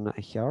function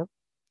here.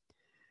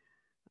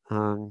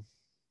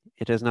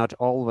 It is not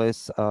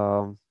always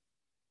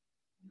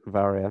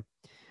very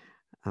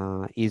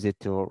easy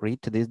to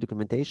read this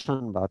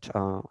documentation, but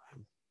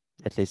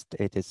at least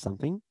it is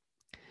something.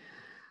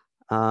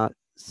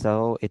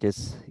 So it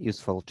is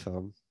useful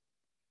to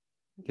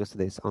use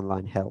this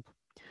online help.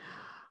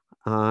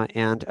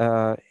 And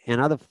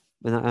another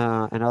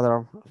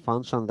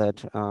function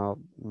that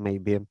may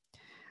be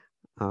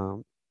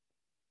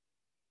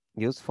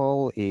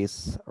useful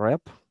is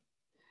rep.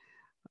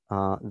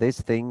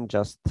 This thing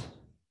just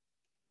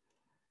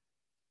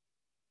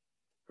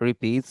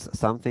repeats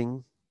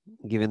something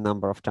given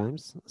number of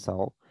times.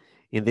 So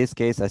in this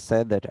case, I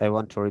said that I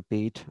want to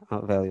repeat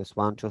values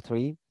 1, 2,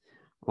 3,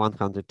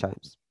 100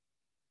 times.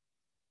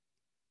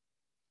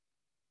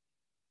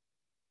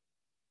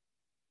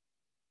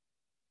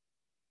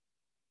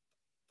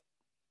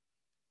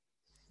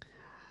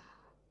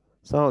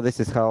 So this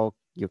is how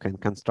you can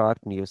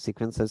construct new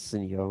sequences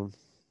in your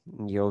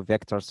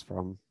vectors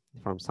from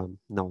some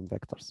known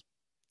vectors.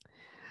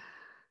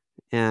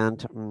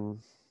 And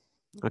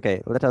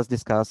okay, let us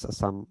discuss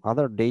some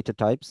other data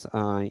types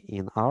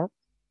in R.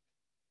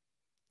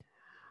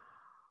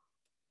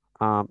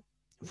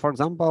 For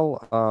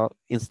example,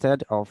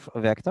 instead of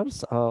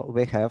vectors,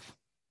 we have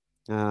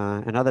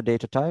another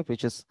data type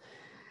which is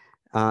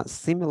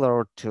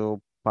similar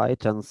to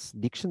Python's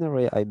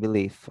dictionary, I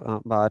believe,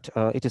 but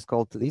it is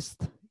called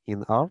list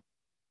in R.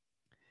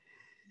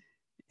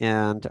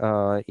 And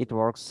it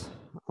works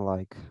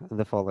like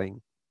the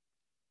following.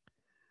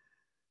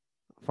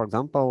 For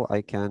example,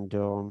 I can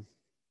do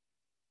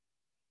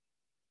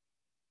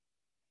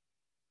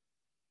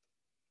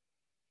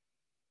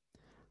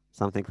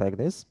something like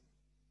this.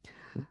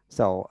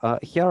 So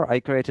here I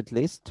created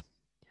list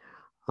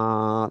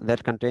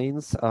that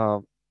contains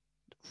that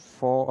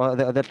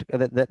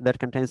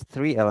contains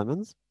 3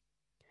 elements,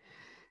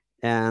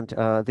 and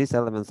these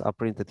elements are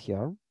printed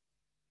here.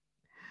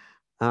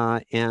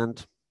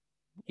 And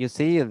you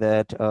see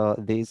that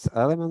these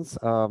elements.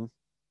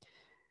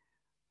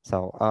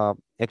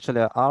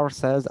 Actually, R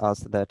says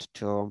us that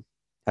to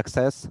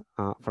access,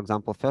 for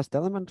example, first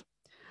element,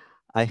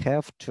 I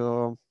have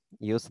to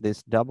use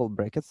these double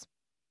brackets.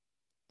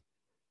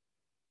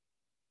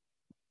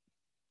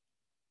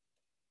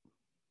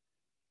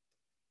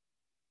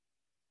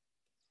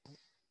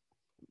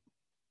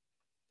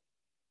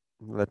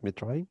 Let me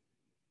try.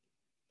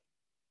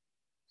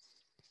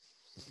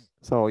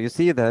 So you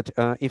see that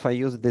if I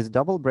use this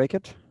double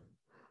bracket,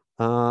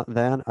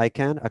 then I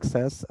can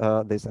access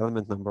this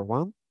element number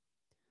 1.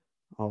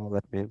 Or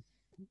let me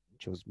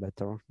choose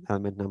better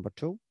element number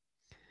 2.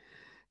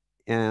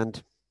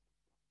 And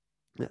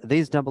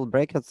these double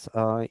brackets,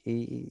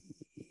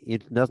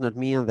 it does not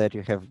mean that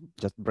you have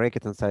just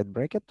bracket inside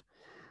bracket.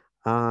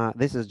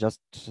 This is just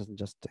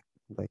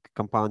like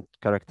compound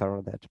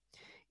character that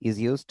is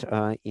used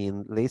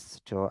in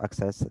lists to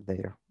access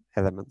their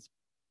elements.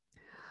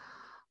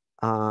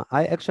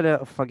 I actually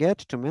forget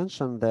to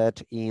mention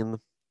that in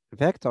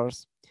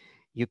vectors,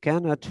 you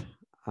cannot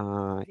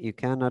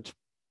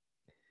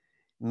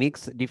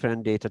mix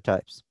different data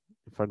types.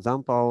 For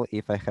example,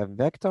 if I have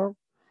vector,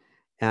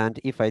 and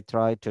if I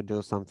try to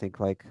do something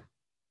like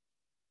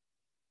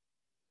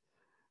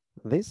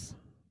this,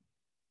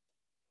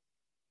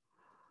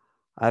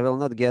 I will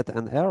not get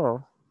an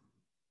error,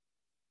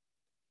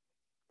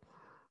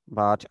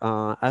 but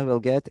I will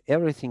get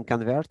everything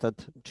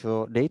converted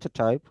to data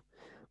type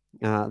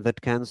that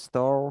can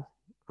store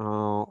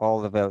all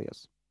the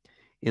values.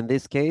 In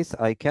this case,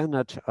 I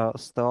cannot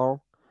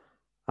store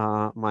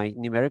my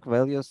numeric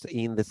values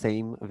in the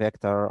same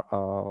vector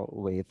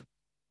with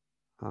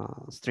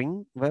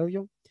string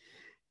value.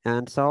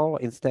 And so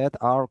instead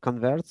R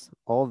converts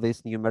all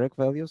these numeric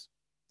values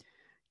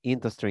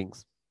into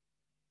strings.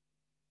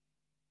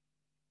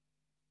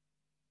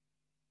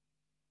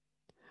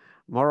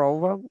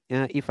 Moreover,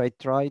 if I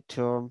try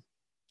to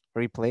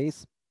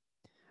replace,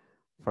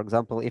 for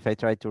example, if I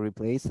try to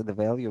replace the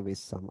value with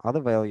some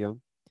other value,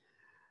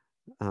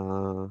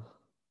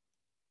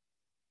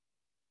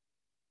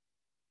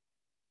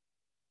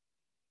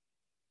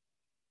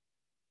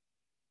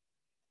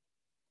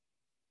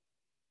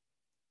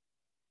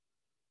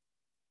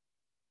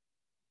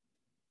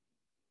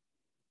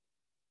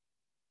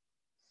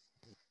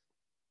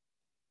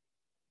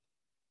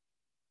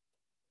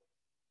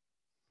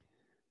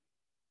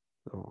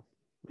 oh,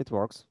 it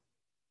works.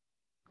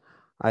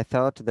 I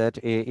thought that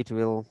it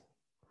will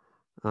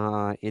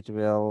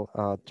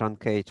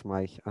truncate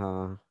my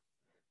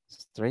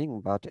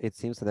string, but it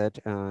seems that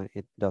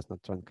it does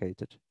not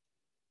truncate it.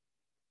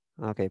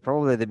 Okay,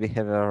 probably the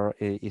behavior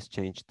is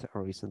changed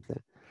recently.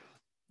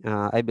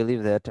 I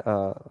believe that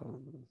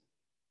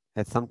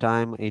at some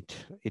time it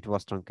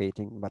was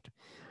truncating, but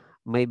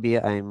maybe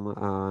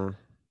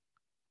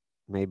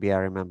maybe I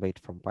remember it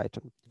from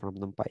Python, from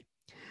NumPy.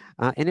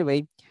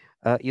 Anyway,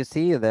 you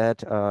see that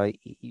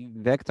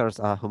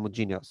vectors are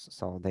homogeneous,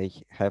 so they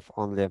have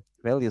only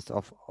values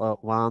of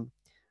one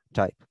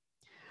type.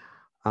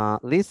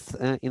 Lists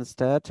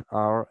instead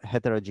are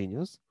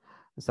heterogeneous,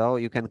 so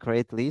you can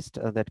create list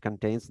that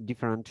contains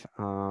different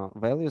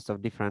values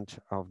of different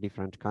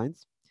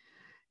kinds,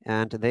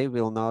 and they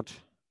will not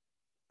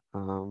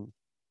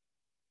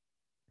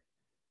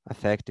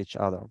affect each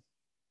other.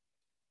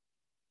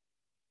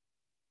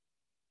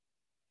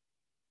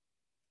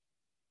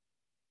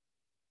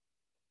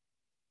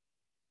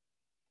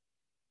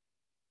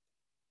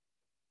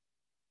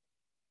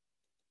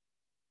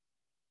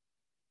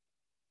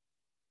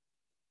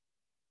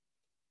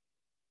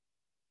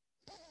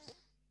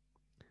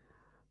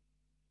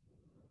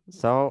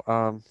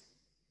 So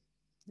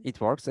it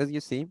works, as you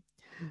see.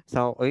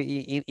 So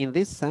in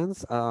this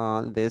sense,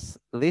 this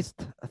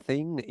list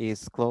thing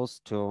is close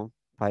to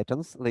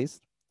Python's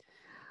list,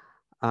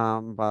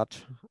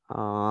 but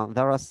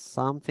there is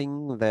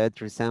something that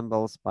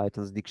resembles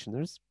Python's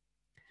dictionaries.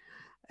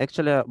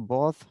 Actually,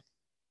 both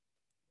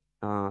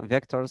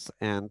vectors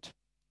and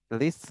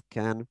lists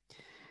can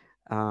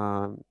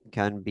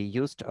be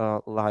used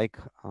like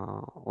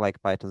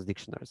Python's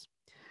dictionaries,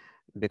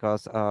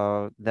 because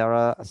there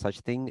are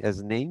such thing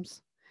as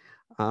names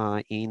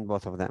in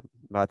both of them.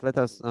 But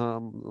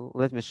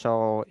let me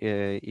show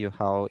you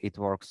how it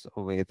works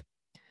with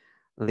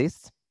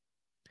lists.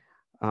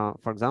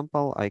 For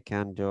example, I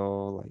can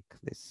do like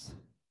this,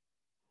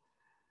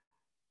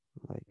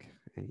 like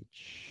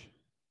h.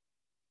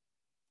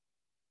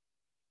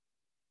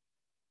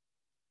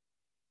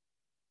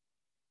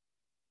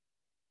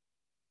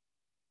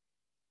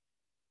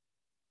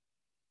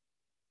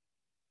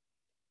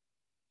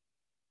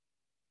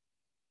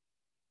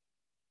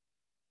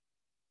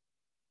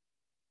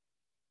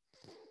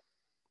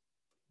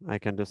 I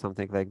can do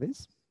something like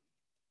this.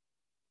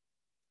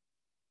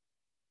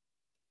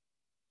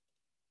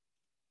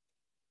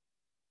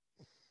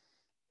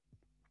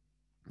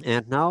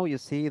 And now you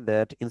see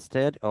that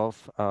instead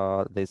of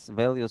these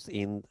values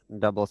in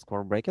double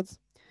square brackets,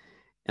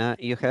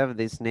 you have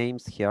these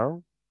names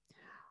here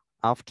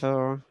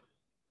after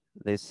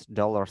this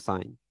dollar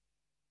sign.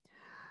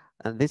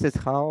 And this is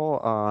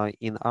how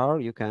in R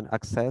you can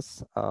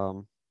access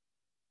the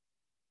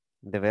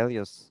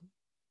values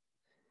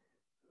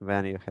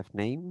when you have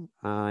name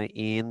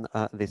in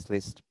this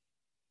list.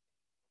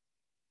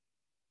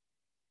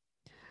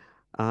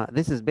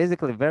 This is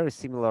basically very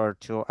similar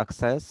to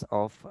access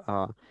of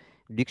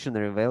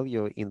dictionary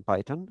value in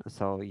Python.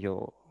 So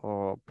you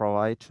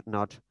provide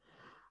not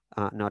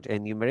not a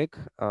numeric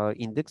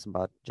index,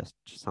 but just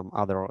some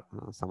other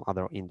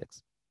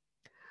index.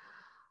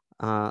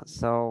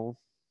 So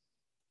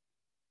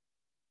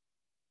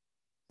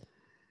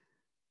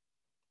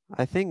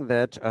I think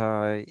that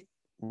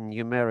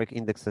numeric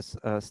indexes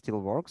still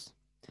works.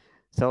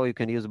 So you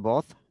can use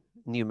both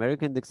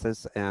numeric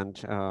indexes and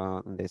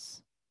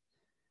this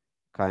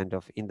kind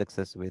of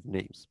indexes with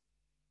names.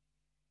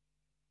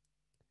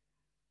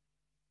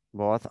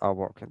 Both are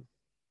working.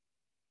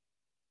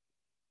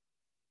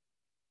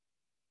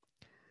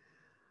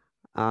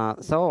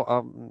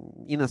 So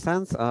in a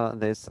sense,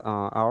 this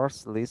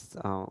hours lists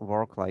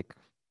work like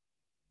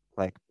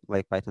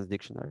Python's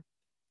dictionary.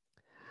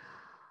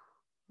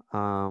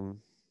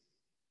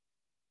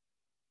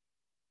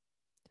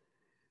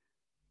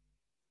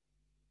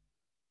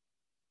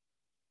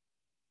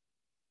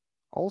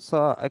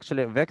 Also,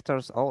 actually,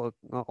 vectors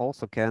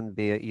also can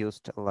be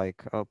used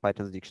like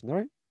Python's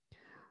dictionary.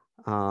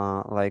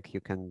 Like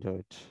you can do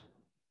it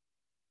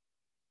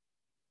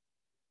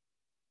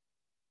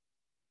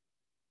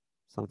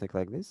something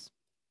like this.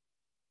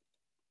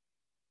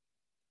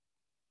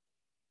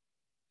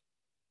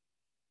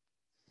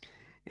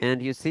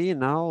 And you see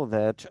now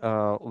that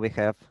we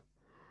have,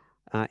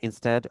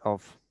 instead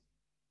of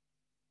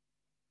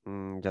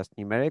just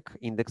numeric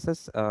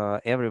indexes,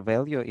 every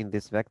value in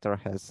this vector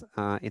has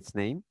its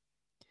name.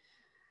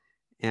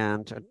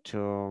 And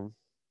to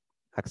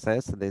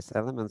access these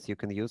elements, you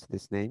can use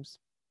these names.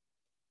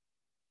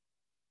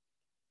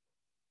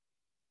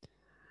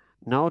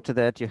 Note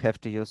that you have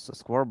to use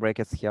square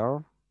brackets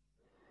here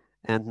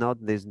and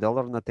not this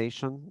dollar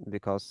notation,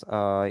 because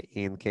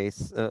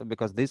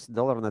because this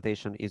dollar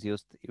notation is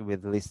used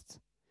with lists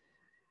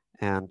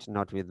and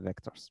not with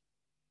vectors.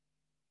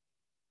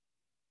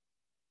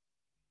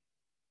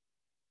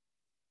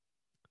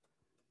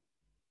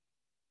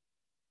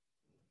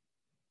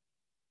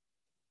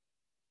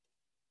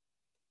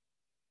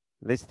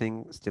 This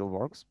thing still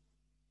works.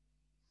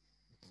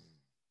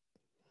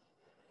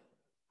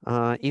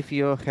 If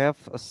you have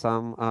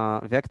some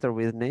vector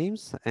with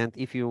names, and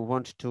if you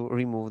want to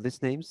remove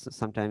these names,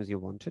 sometimes you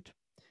want it,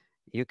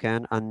 you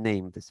can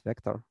unname this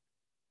vector.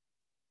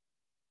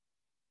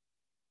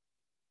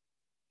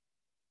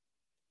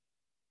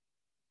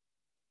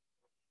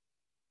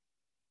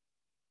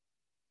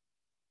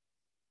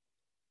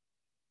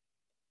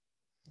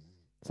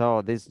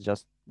 So this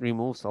just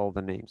removes all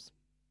the names.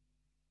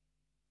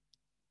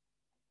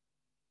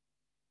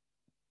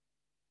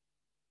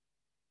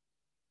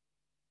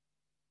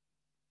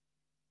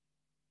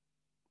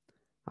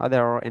 Are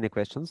there any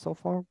questions so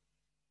far?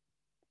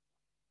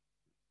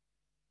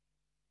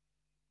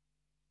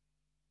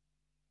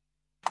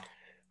 I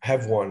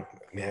have one.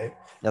 May I?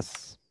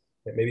 Yes.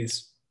 Maybe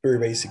it's very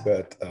basic,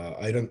 but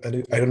I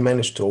don't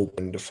manage to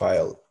open the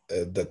file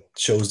that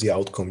shows the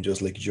outcome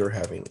just like you're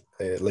having,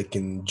 like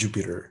in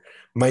Jupyter.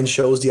 Mine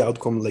shows the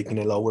outcome like in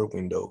a lower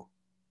window.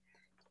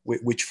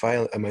 Which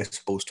file am I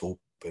supposed to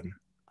open?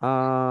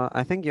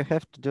 I think you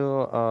have to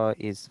do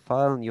is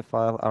file, new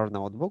file, our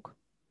notebook.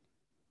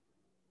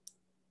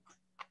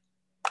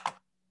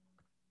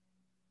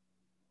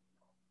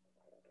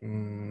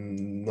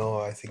 No,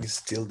 I think it's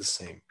still the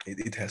same.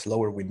 It has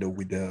lower window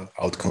with the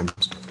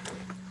outcomes.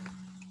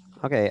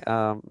 Okay,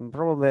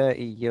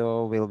 probably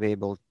you will be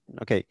able.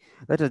 Okay,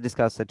 let us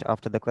discuss it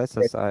after the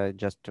classes. I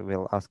just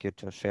will ask you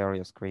to share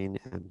your screen,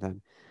 and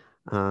then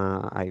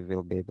I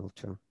will be able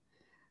to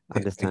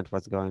understand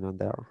what's going on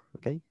there.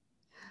 Okay,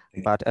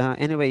 but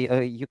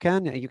anyway, you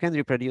can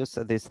reproduce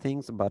these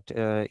things, but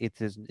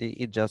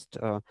it just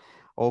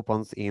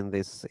opens in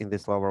this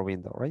lower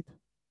window, right?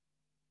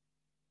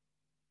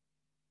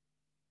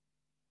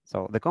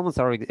 So the commands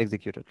are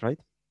executed, right?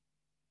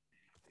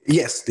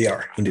 Yes, they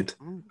are indeed.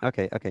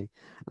 Okay, okay.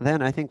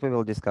 Then I think we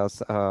will discuss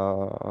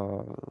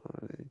after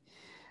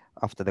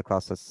the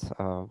classes.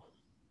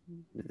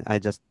 I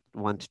just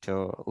want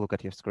to look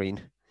at your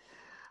screen.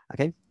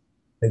 Okay.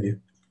 Thank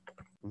you.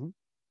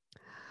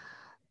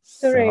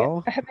 Sorry,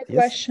 So, I have a yes.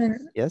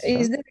 question. Yes,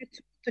 Is sure. there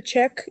to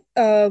check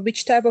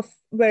which type of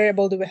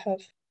variable do we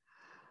have?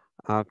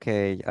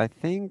 Okay, I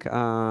think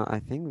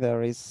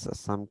there is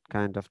some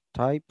kind of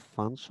type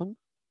function.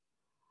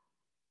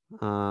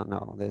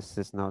 No, this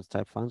is not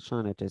type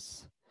function. It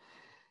is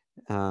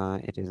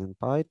in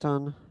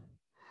Python.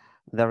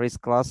 There is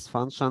class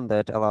function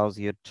that allows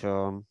you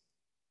to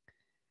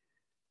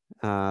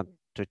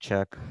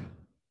check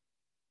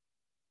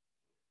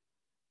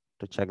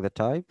the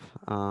type.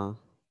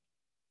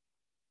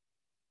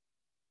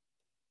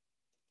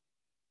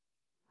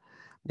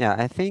 Yeah,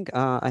 I think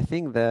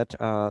that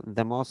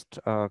the most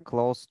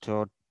close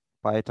to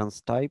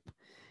Python's type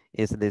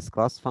is this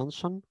class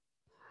function.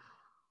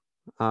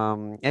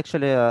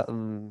 Actually,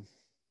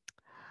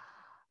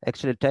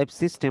 type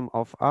system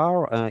of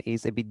R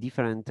is a bit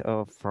different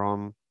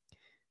from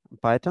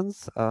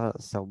Python's.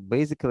 So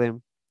basically,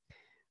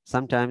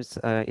 sometimes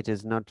it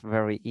is not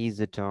very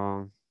easy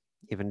to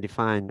even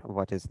define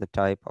what is the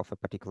type of a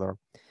particular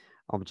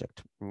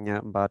object.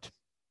 Yeah, but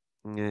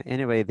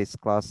anyway, this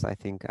class, I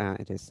think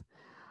it is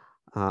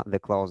the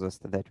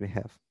closest that we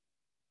have.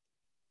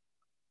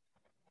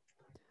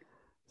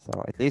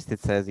 So at least it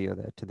says you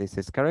that this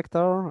is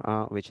character,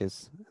 which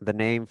is the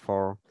name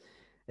for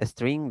a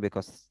string,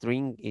 because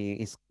string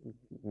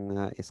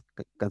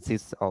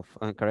consists of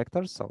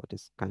characters, so it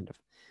is kind of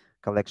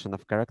collection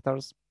of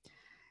characters.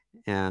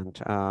 And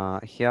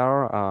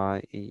here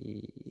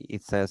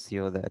it says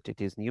you that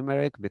it is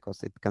numeric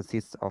because it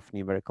consists of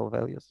numerical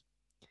values.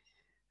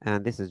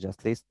 And this is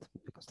just list,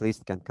 because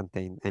list can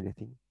contain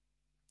anything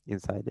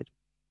inside it.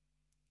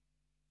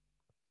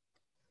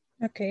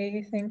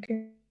 Okay, thank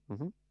you.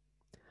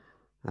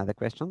 Other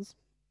questions?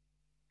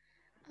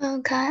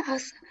 Can I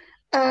ask,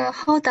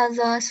 how does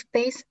the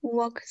space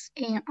works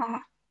in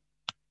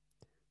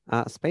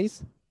R?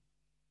 Space?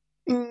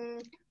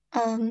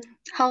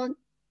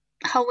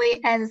 How we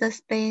add the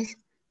space?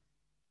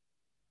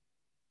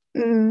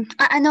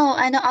 I know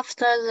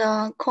after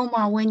the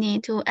comma we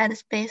need to add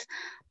space,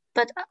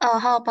 but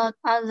how about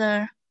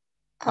other?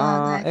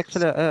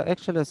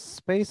 Actually,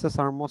 spaces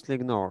are mostly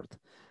ignored.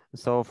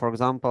 So, for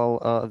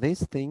example,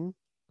 this thing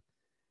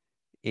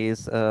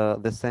is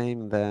the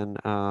same than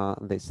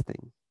this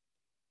thing.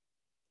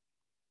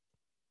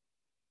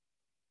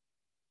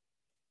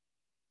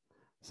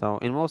 So,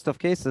 in most of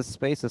cases,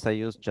 spaces are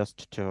used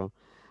just to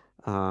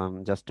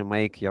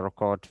make your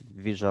code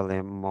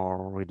visually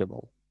more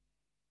readable.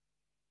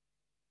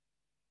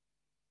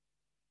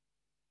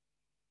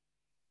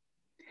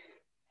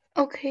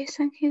 Okay,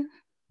 thank you.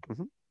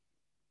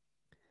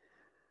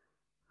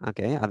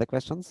 Okay, other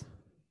questions?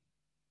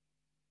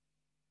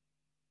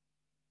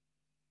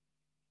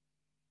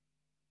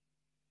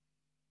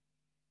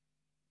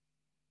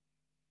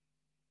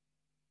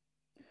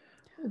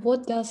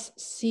 What does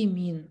C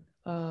mean?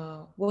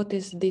 What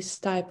is this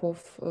type of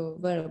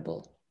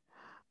variable?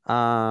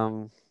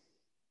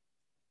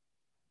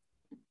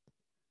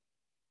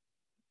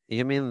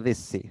 You mean this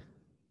C?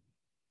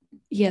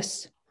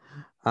 Yes.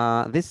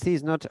 This C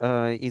is not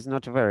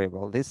a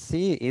variable. This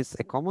C is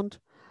a command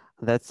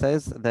that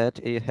says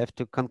that you have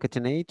to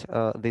concatenate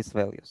these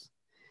values.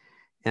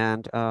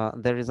 And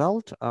the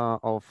result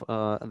of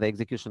the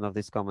execution of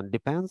this command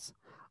depends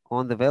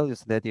on the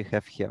values that you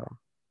have here.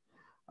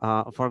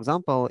 For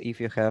example, if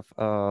you have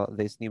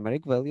these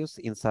numeric values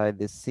inside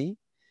this C,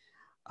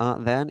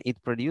 then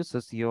it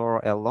produces your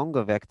a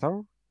longer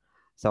vector.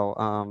 So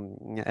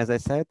as I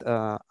said,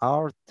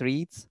 R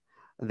treats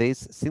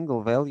these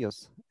single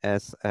values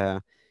as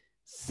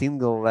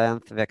single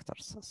length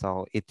vectors.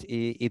 So it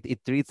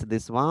treats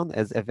this one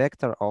as a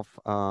vector of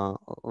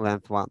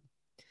length 1,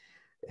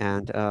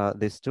 and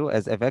this 2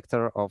 as a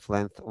vector of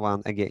length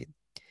 1 again.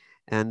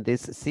 And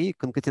this C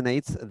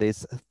concatenates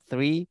these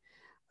 3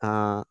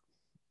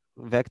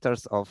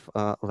 vectors of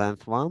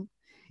length 1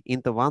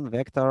 into one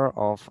vector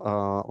of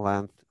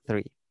length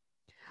 3.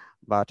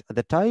 But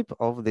the type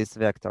of this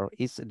vector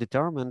is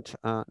determined,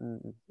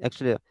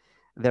 actually,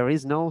 there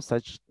is no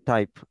such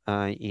type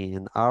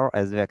in R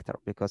as vector,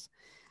 because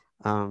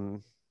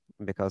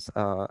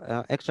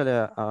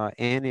actually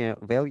any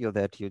value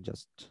that you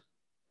just,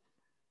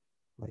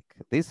 like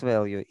this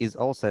value, is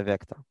also a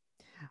vector.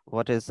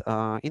 What is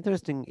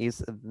interesting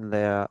is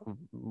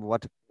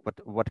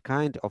what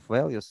kind of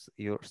values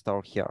you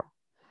store here.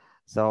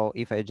 So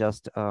if I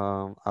just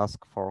ask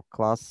for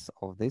class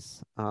of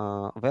this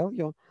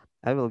value,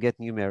 I will get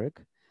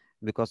numeric,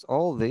 because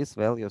all these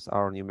values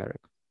are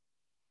numeric.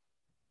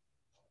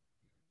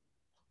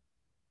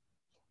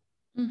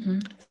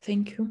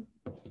 Thank you.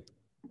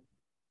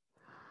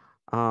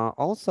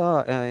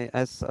 Also,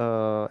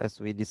 as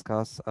we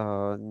discuss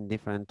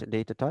different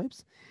data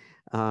types,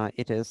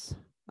 it is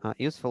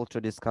useful to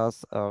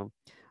discuss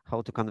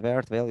how to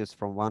convert values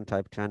from one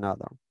type to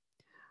another.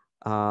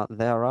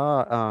 There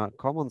are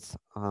commands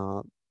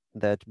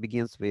that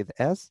begins with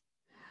S,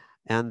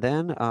 and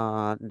then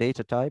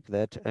data type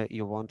that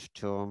you want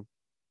to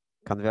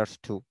convert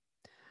to.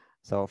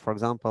 So for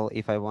example,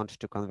 if I want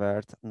to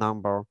convert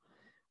number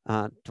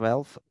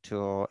 12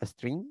 to a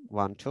string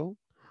 1, 2,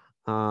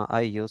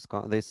 I use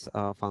this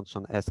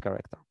function as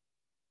character.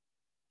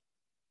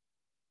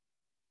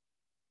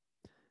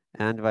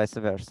 And vice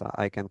versa,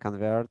 I can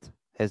convert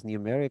as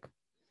numeric,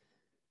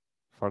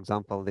 for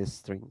example, this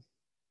string.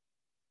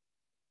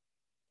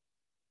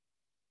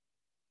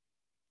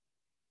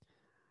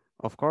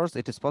 Of course,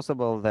 it is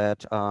possible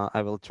that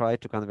I will try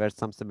to convert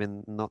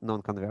something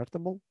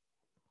non-convertible,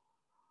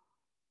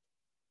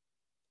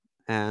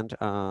 and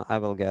I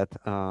will get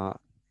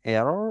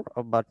error,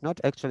 but not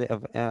actually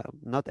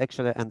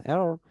an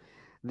error.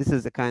 This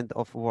is a kind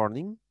of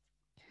warning.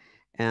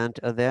 And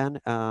then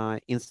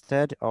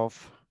instead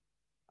of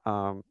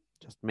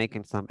just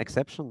making some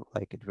exception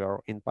like it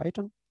were in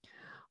Python,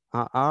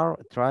 R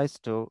tries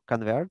to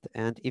convert,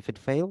 and if it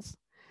fails,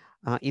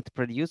 it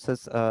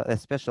produces a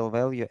special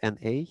value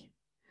NA,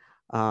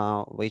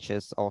 which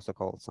is also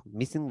called some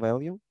missing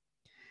value.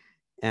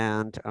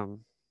 And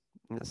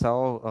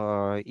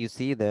so you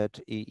see that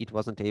it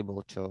wasn't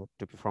able to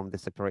perform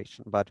this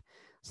operation, but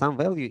some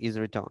value is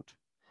returned.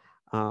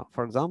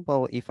 For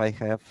example, if I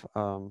have,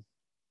 for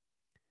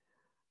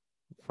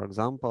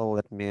example,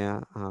 let me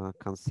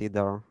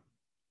consider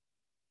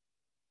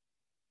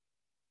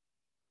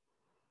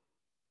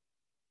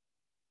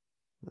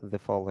the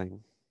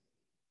following.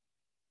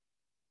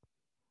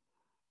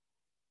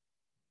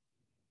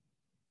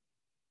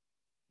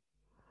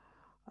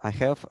 I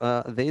have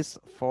these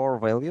 4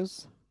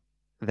 values.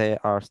 They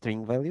are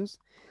string values,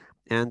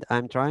 and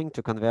I'm trying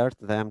to convert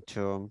them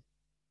to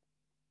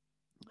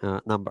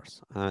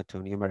numbers, to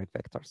numeric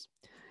vectors.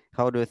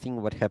 How do you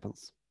think what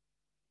happens?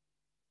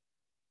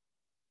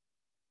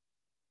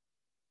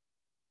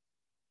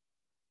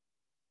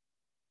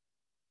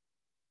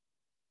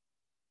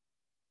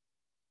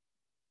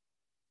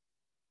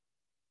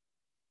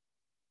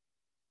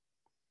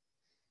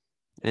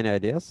 Any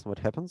ideas what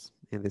happens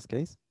in this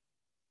case?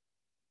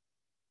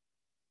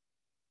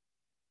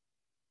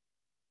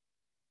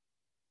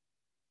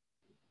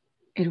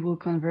 It will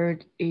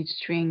convert each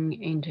string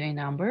into a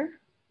number.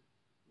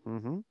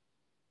 Mm-hmm.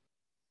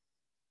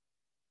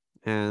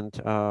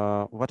 And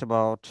what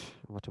about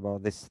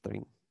this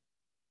string?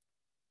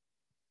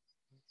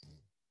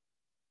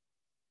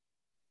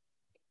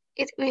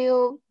 It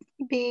will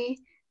be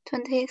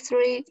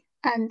 23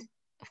 and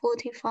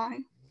 45.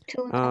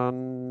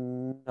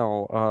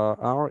 No,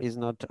 R is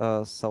not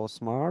so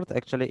smart.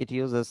 Actually, it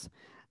uses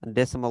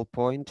decimal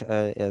point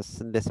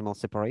as decimal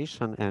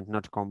separation and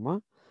not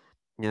comma.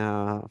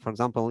 For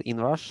example, in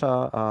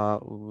Russia,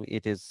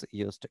 it is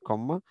used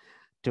comma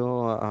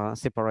to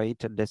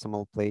separate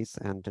decimal place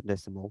and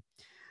decimal,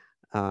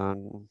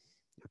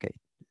 okay,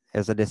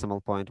 as a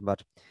decimal point.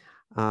 But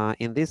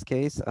in this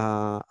case,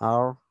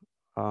 R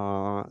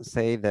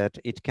say that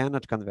it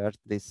cannot convert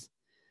this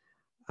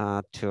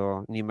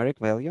to numeric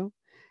value,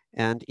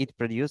 and it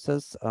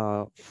produces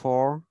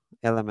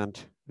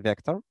 4-element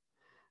vector.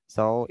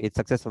 So it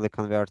successfully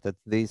converted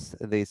this,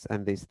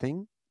 and this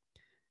thing,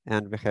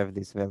 and we have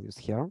these values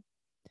here.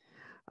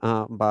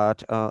 But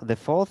the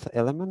 4th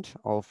element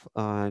of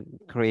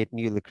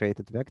newly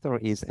created vector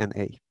is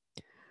NA,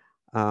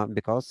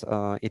 because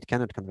it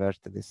cannot convert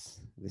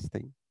this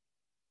thing.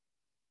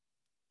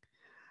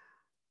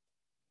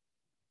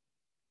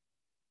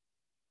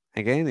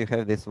 Again, you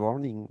have this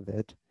warning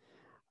that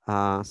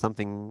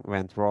something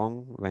went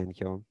wrong when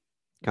you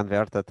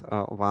converted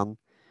one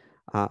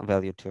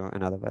value to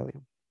another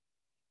value.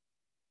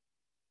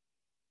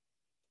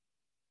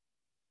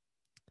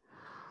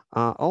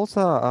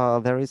 Also,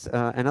 there is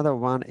another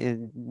one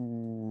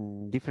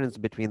difference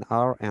between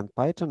R and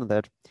Python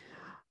that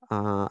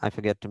I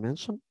forget to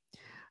mention,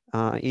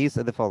 is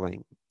the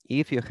following.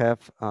 If you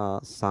have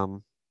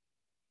some,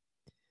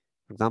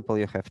 for example,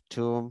 you have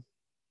 2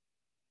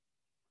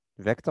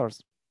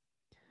 vectors,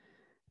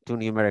 2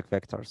 numeric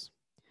vectors,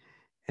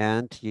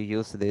 and you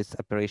use this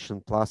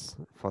operation plus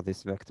for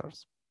these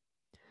vectors.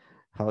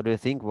 How do you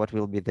think what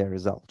will be the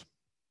result?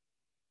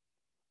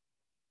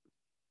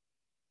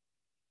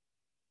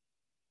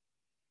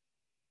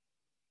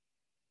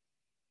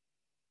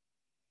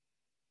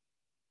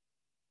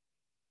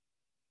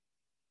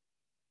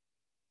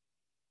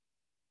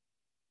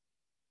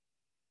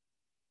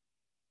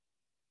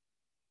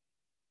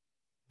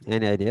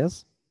 Any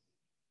ideas?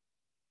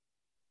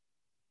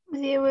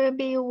 There will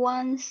be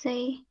one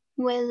C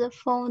with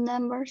 4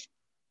 numbers.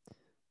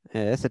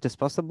 Yes, it is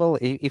possible.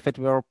 If it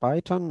were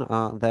Python,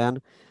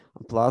 then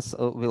plus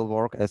will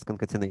work as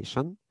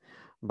concatenation,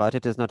 but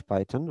it is not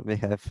Python. We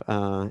have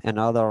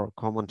another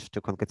command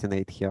to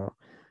concatenate here.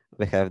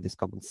 We have this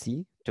command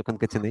C to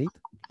concatenate.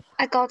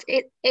 I got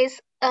it. It's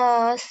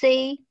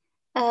C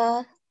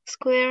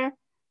square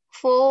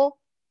 4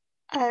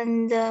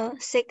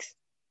 and 6.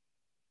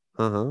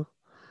 Uh-huh.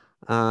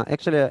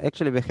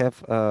 Actually, we have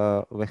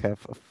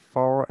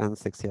 4 and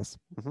 6. Yes.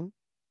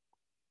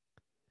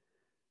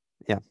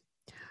 Yeah.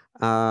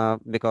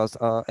 Because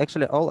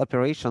actually all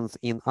operations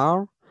in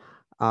R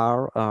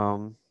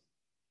are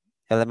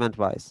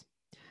element-wise.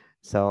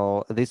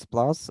 So this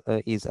plus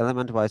is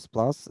element-wise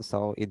plus,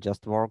 so it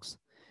just works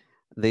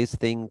this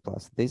thing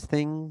plus this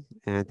thing,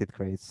 and it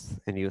creates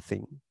a new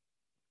thing.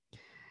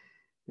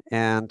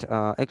 And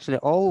actually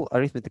all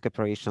arithmetic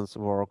operations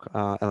work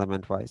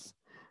element-wise.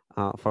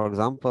 For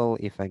example,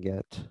 if I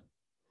get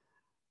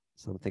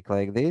something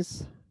like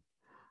this,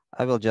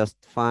 I will just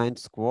find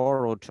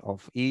square root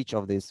of each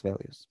of these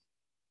values.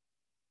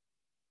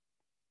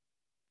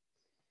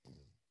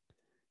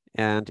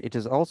 And it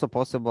is also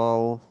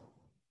possible,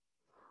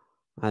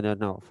 I don't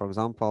know, for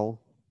example,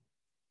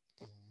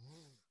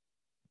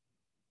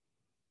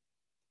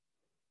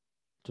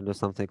 to do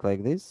something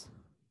like this.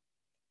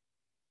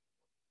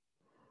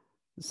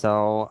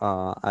 So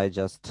I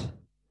just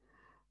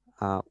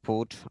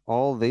put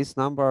all these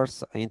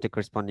numbers into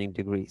corresponding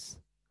degrees.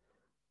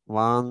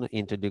 1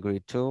 into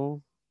degree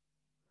 2,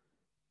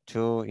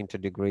 2 into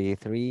degree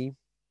 3,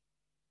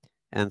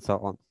 and so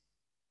on.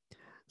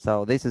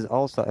 So this is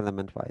also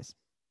element-wise.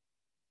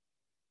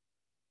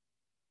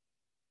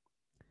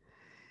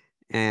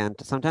 And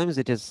sometimes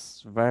it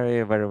is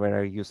very, very,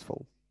 very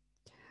useful.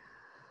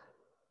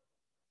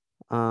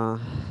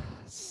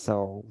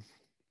 So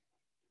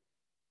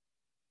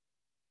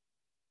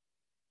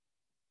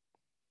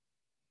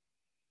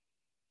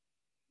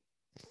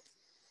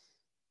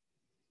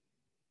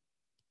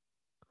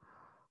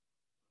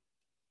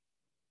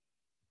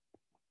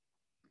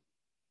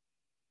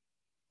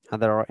Are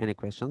there any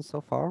questions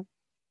so far?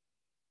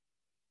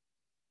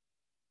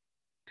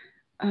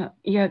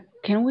 Yeah,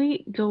 can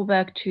we go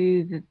back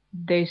to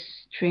this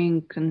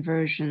string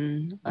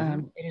conversion?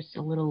 It is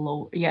a little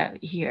low. Yeah,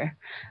 here.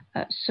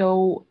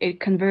 So it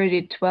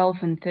converted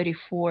 12 and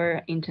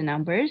 34 into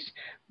numbers,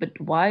 but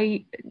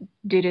why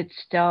did it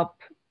stop?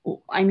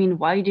 I mean,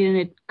 why didn't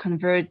it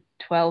convert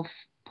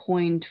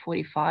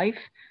 12.45?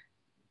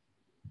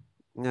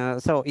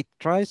 So it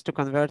tries to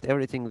convert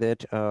everything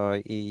that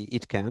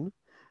it can.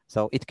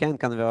 So it can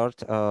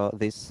convert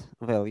this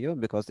value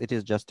because it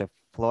is just a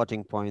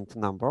floating point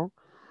number.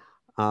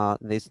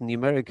 This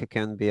numeric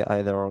can be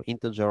either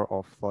integer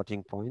or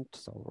floating point,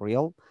 so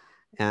real.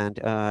 And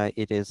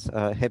it is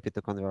happy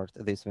to convert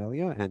this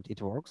value and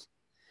it works.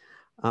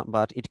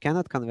 But it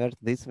cannot convert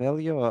this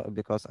value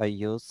because I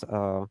use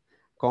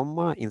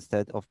comma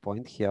instead of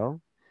point here.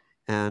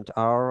 And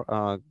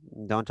R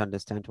don't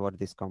understand what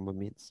this comma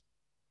means.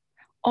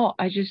 Oh,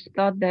 I just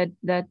thought that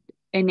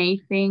NA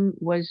thing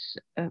was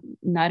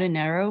not an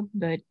arrow,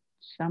 but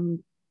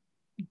some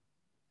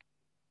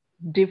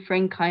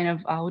different kind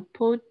of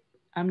output.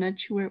 I'm not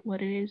sure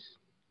what it is.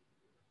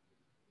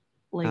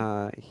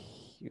 Like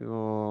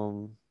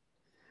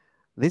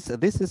this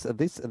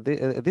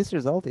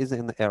result is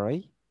an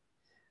array.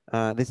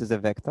 This is a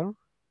vector,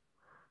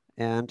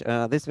 and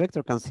this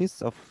vector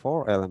consists of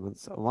 4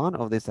 elements. One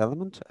of this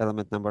element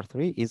number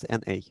 3, is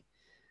an A.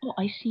 Oh,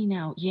 I see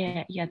now.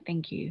 Yeah, yeah.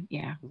 Thank you.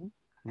 Yeah.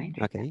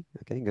 Okay,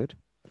 good.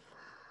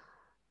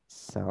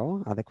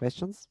 So, other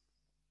questions?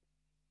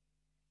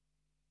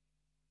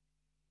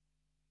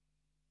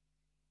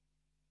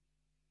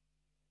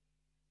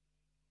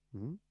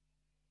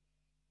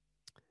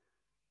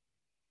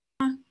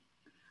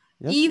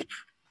 Yes? If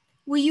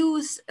we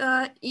use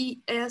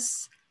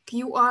ESQRT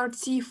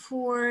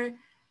for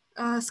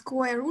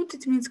square root,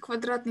 it means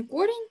квадратный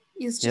корень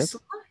из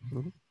числа.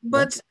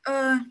 But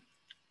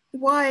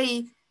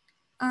why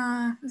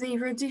they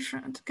were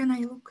different? Can I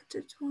look at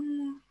it one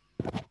more?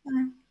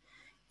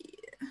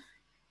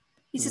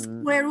 Is it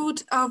square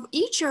root of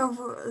each of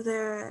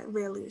the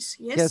values?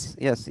 Yes.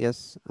 Yes.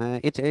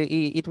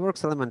 It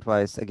works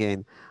element-wise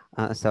again.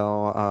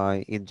 So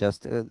it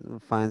just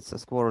finds a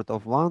square root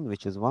of 1,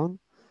 which is 1,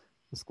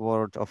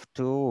 square root of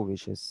 2,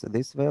 which is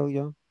this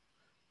value,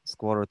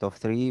 square root of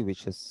 3,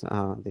 which is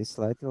this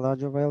slightly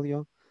larger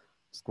value,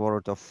 square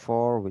root of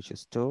 4, which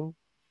is 2,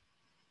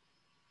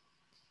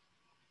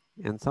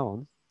 and so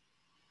on.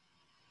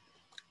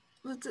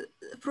 Вот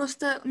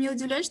просто меня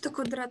удивляет, что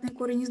квадратный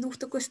корень из 2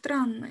 такой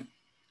странный.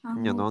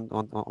 Не, ну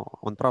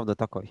он правда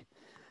такой.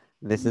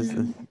 This is...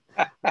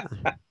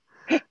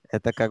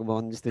 Это как бы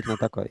он действительно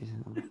такой.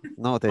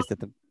 Ну, то есть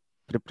это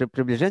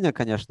приближение,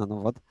 конечно, но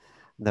вот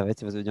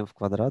давайте возведем в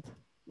квадрат.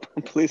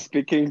 Please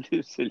speak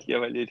English, Илья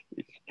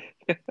Валерьевич.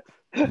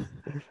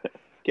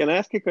 Can I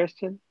ask a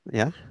question?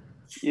 Yeah.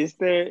 Is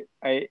there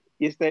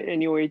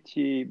any way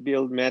to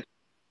build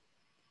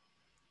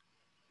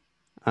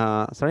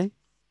Sorry?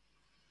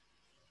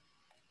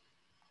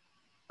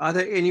 Are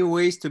there any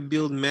ways to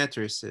build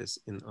matrices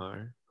in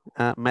R?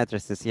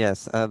 Matrices,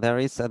 yes. There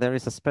is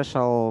a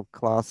special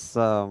class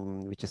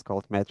which is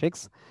called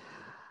matrix.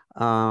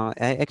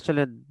 I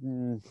actually,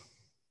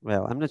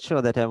 well, I'm not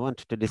sure that I want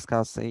to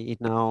discuss it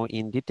now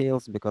in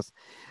details because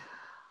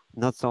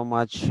not so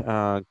much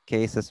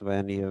cases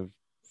when you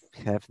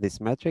have this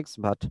matrix,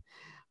 but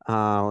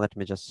let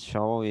me just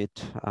show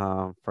it.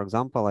 For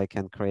example, I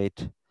can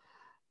create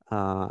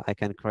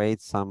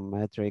some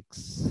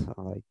matrix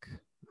like,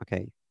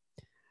 okay,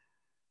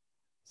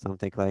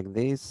 something like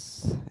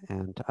this,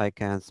 and I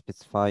can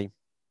specify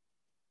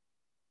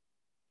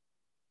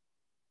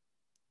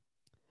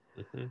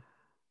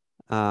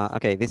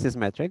okay, this is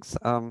matrix.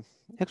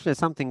 Actually,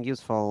 something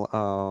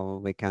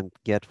useful we can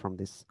get from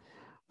this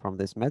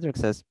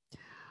matrices.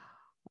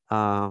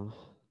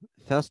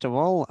 First of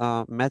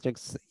all,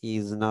 matrix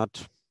is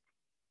not,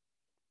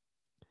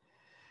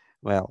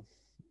 well,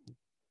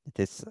 it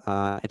is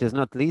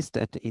not list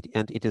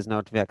and it is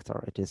not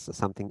vector. It is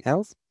something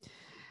else.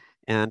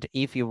 And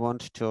if you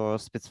want to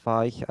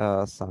specify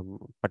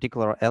some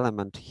particular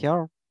element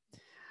here,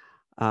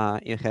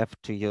 you have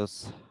to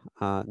use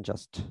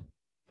just,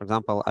 for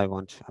example, I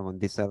want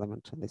this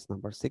element, this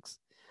number 6.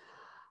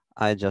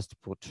 I just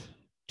put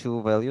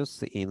 2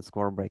 values in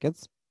square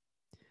brackets,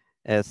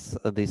 as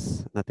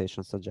this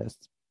notation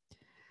suggests.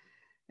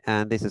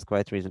 And this is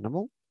quite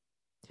reasonable.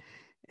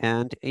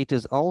 And it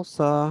is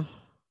also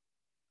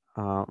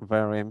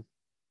very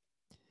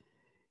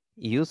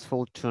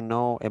useful to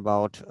know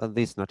about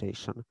this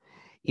notation.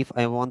 If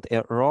I want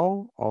a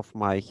row of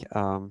my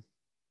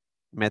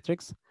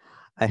matrix,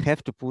 I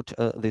have to put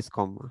this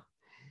comma.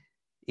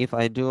 If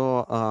I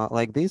do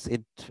like this,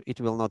 it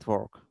will not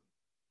work.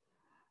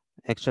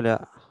 Actually,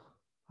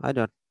 I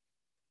don't.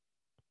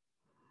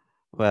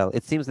 Well,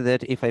 it seems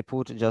that if I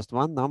put just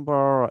one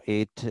number,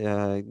 it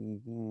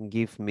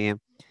gives me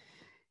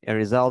a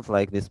result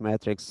like this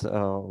matrix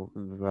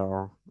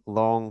were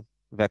long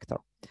vector.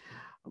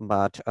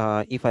 But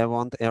if I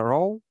want a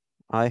row,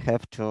 I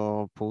have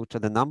to put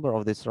the number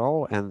of this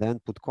row and then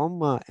put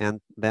comma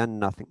and then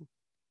nothing.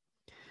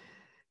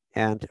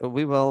 And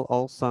we will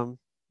also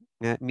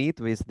meet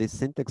with this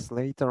syntax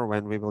later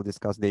when we will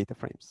discuss data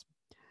frames.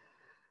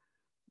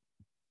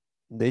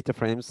 Data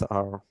frames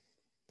are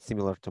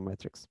similar to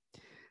metrics.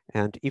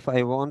 And if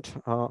I want,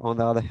 on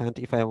the other hand,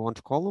 if I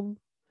want column,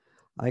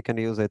 I can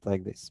use it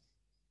like this.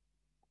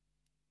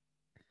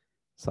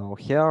 So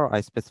here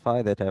I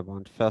specify that I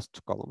want first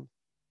column.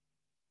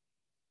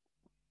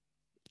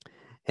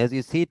 As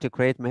you see, to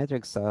create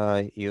matrix,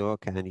 you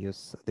can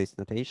use this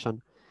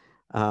notation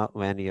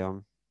when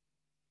you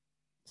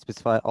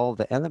specify all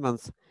the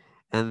elements,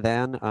 and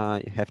then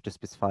you have to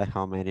specify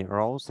how many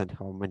rows and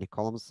how many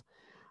columns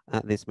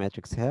this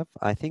matrix have.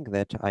 I think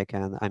that I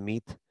can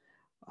omit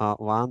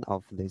one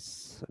of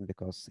this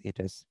because it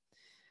is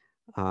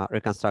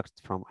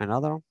reconstructed from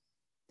another.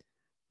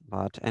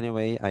 But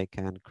anyway, I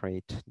can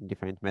create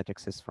different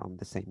matrices from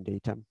the same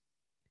data.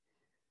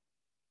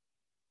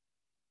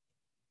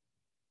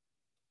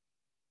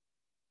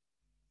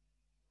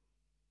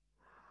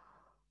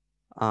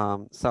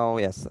 So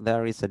yes,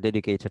 there is a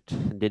dedicated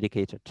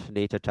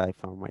data type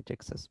for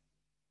matrices.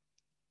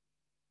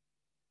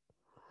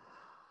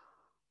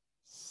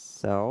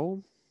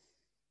 So,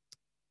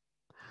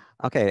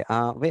 okay,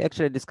 we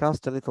actually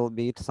discussed a little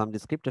bit some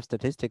descriptive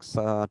statistics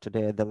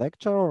today at the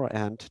lecture,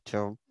 and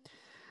to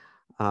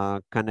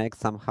connect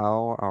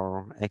somehow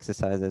our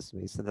exercises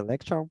with the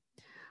lecture,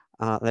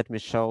 let me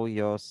show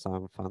you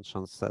some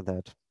functions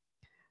that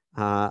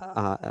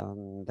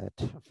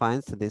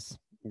finds this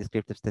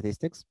descriptive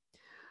statistics.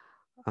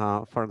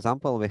 For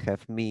example, we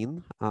have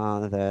mean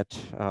that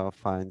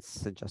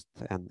finds just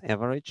an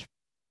average,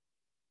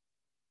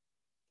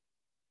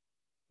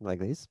 like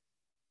this.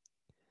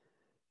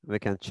 We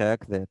can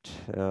check that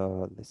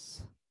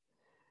this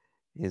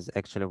is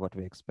actually what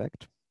we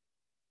expect.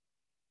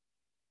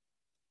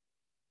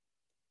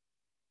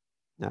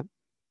 Yeah,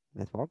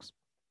 that works.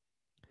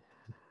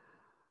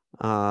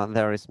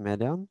 There is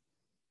median.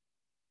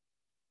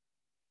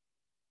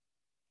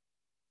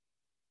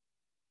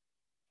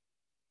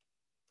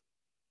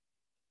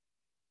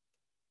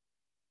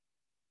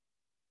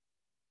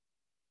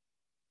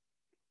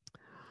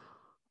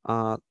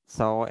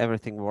 So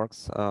everything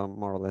works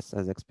more or less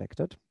as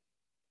expected.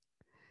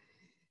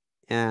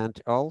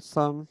 And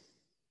also,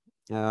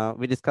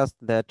 we discussed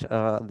that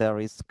there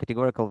is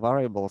categorical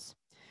variables,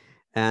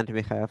 and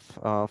we have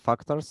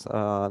factors.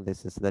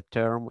 This is the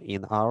term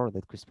in R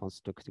that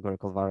corresponds to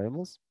categorical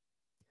variables.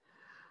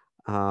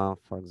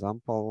 For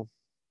example,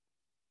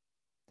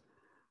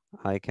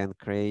 I can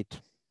create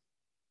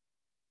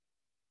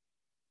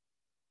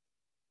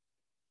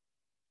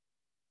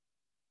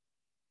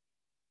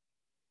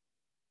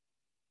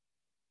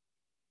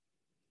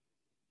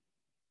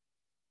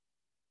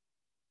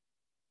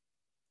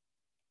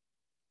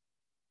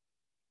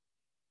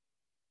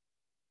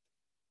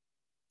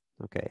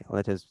okay,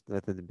 let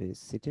it be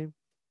city.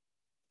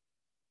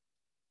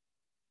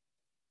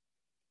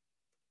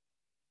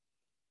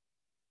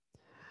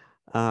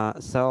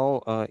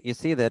 So you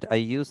see that I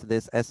use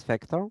this S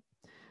factor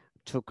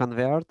to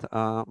convert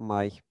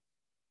my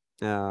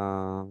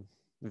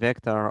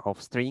vector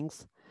of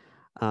strings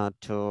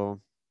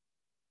to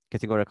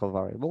categorical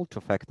variable, to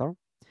factor.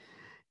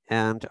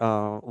 And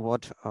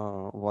what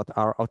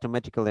R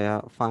automatically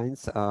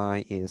finds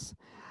is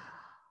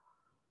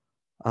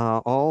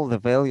all the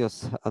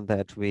values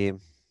that we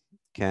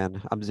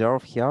can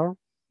observe here.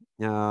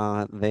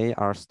 They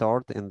are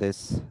stored in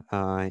this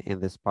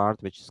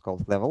part, which is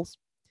called levels.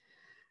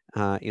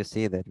 You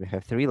see that we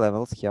have 3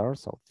 levels here,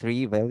 so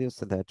 3 values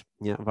that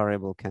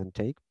variable can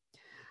take.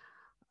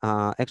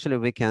 Actually,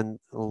 we can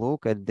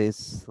look at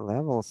these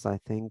levels. I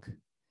think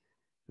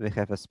we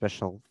have a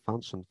special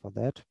function for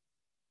that.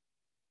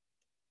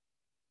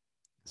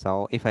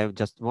 So if I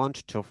just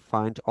want to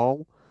find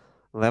all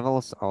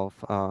levels of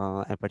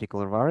a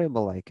particular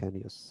variable, I can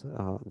use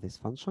this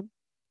function.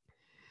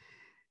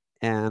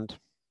 And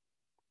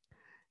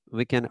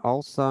we can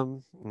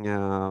also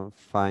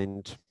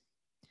find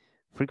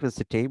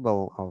frequency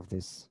table of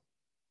this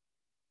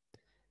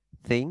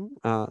thing.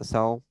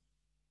 So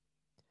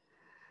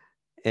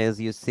as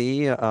you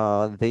see,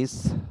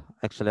 this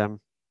actually,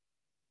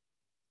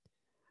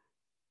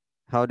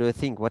 how do you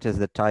think? What is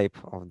the type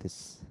of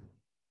this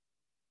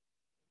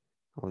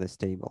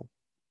table?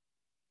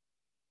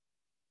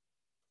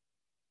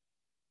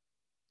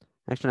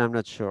 Actually, I'm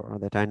not sure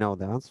that I know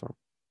the answer,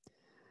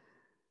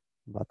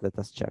 but let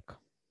us check.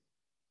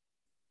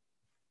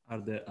 Are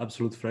the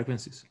absolute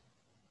frequencies?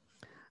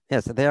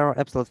 Yes, they are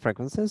absolute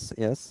frequencies.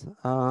 Yes,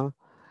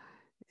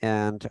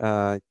 and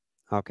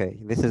okay,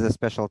 this is a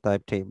special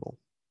type table.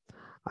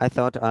 I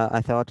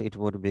thought it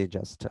would be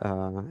just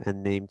a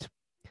named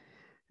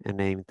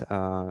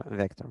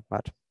vector,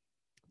 but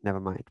never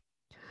mind.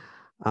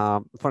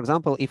 For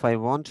example, if I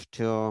want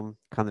to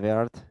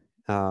convert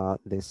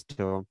this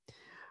to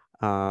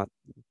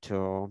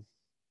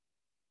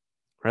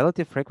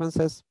relative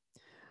frequencies,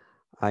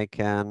 I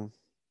can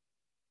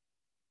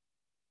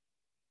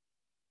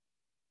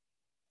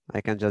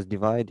I can just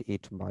divide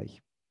it by,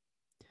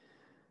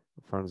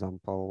 for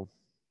example,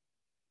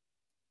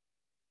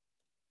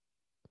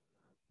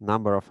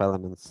 number of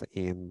elements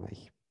in my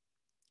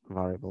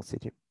variable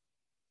city.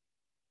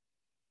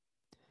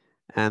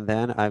 And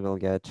then I will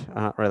get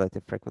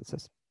relative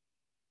frequencies.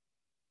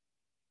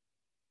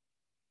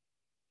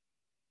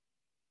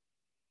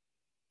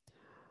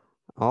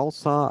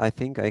 Also, I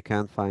think I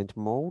can find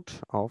mode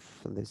of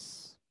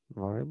this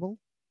variable.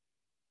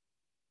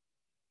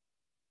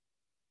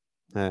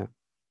 That's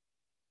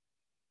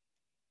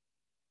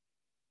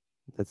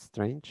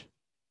strange.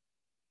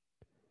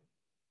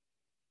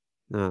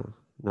 No,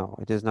 no,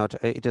 it is not.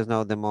 It is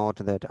not the mode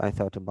that I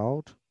thought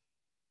about.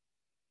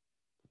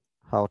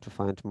 How to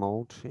find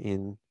mode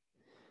in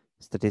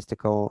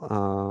statistical?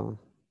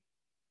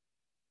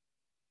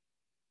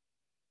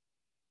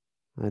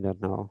 I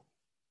don't know.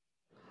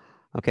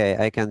 Okay,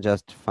 I can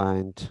just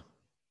find.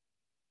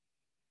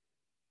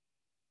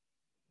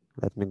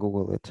 Let me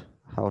Google it.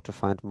 How to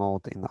find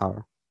mode in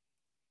R.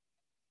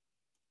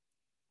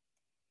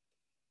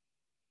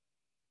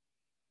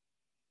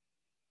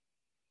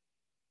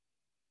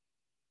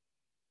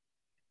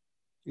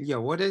 Yeah,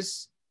 what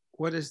is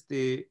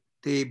the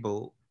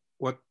table?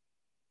 What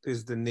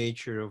is the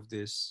nature of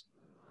this?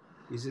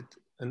 Is it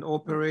an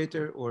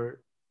operator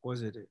or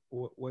was it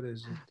what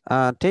is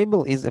it?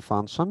 Table is a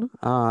function.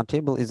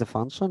 Table is a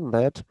function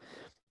that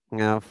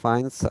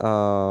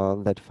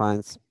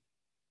finds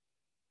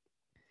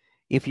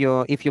if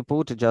you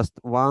put just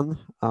one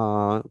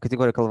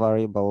categorical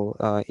variable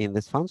in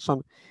this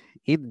function,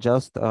 it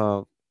just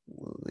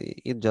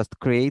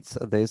creates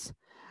this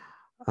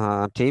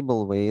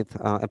table with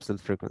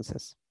absolute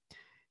frequencies.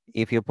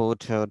 If you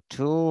put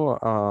two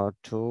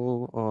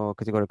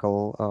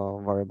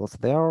categorical variables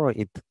there,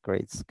 it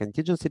creates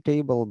contingency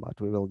table,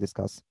 but we will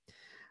discuss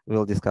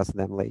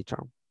them later.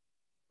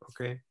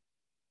 Okay.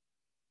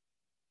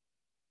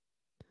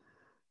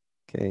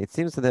 Okay, it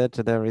seems that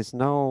there is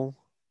no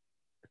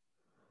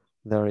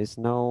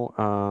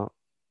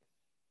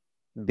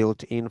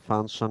built-in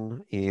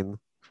function in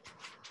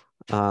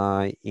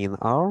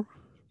R.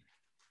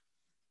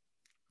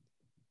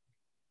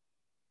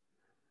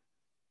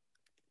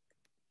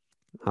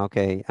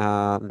 Okay,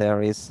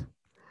 there is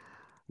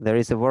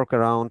a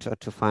workaround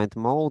to find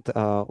mode.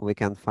 We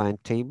can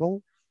find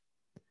table,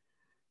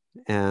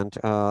 and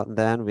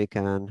then we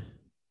can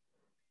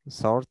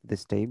sort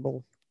this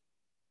table,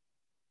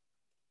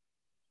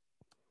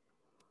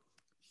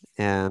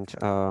 and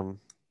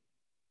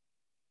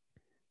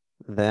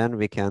then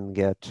we can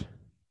get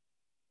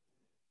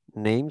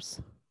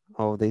names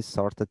of this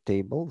sorted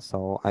table.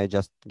 So I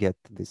just get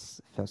this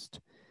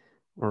first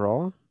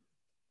row,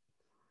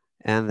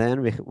 and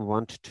then we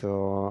want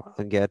to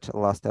get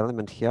last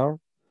element here.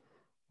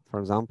 For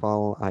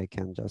example, I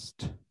can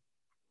just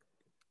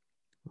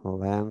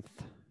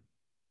length.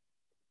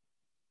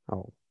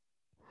 Oh,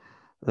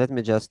 let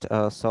me just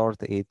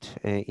sort it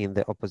in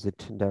the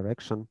opposite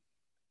direction.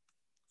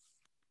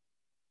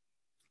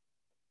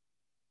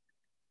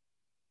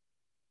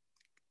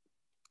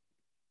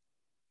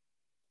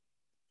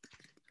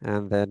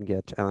 And then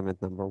get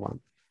element number 1.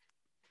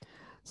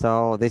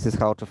 So this is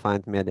how to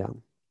find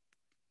median.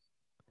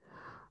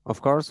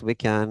 Of course, we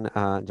can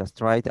just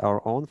write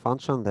our own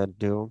function that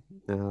do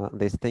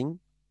this thing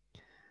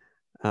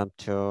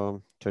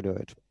to do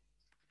it.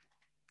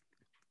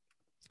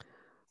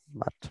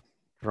 But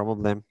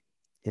probably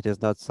it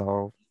is not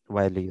so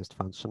widely used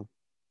function.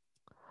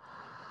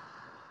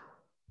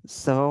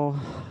 So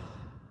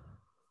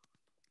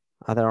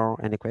are there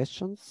any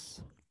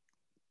questions?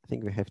 I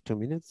think we have 2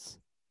 minutes.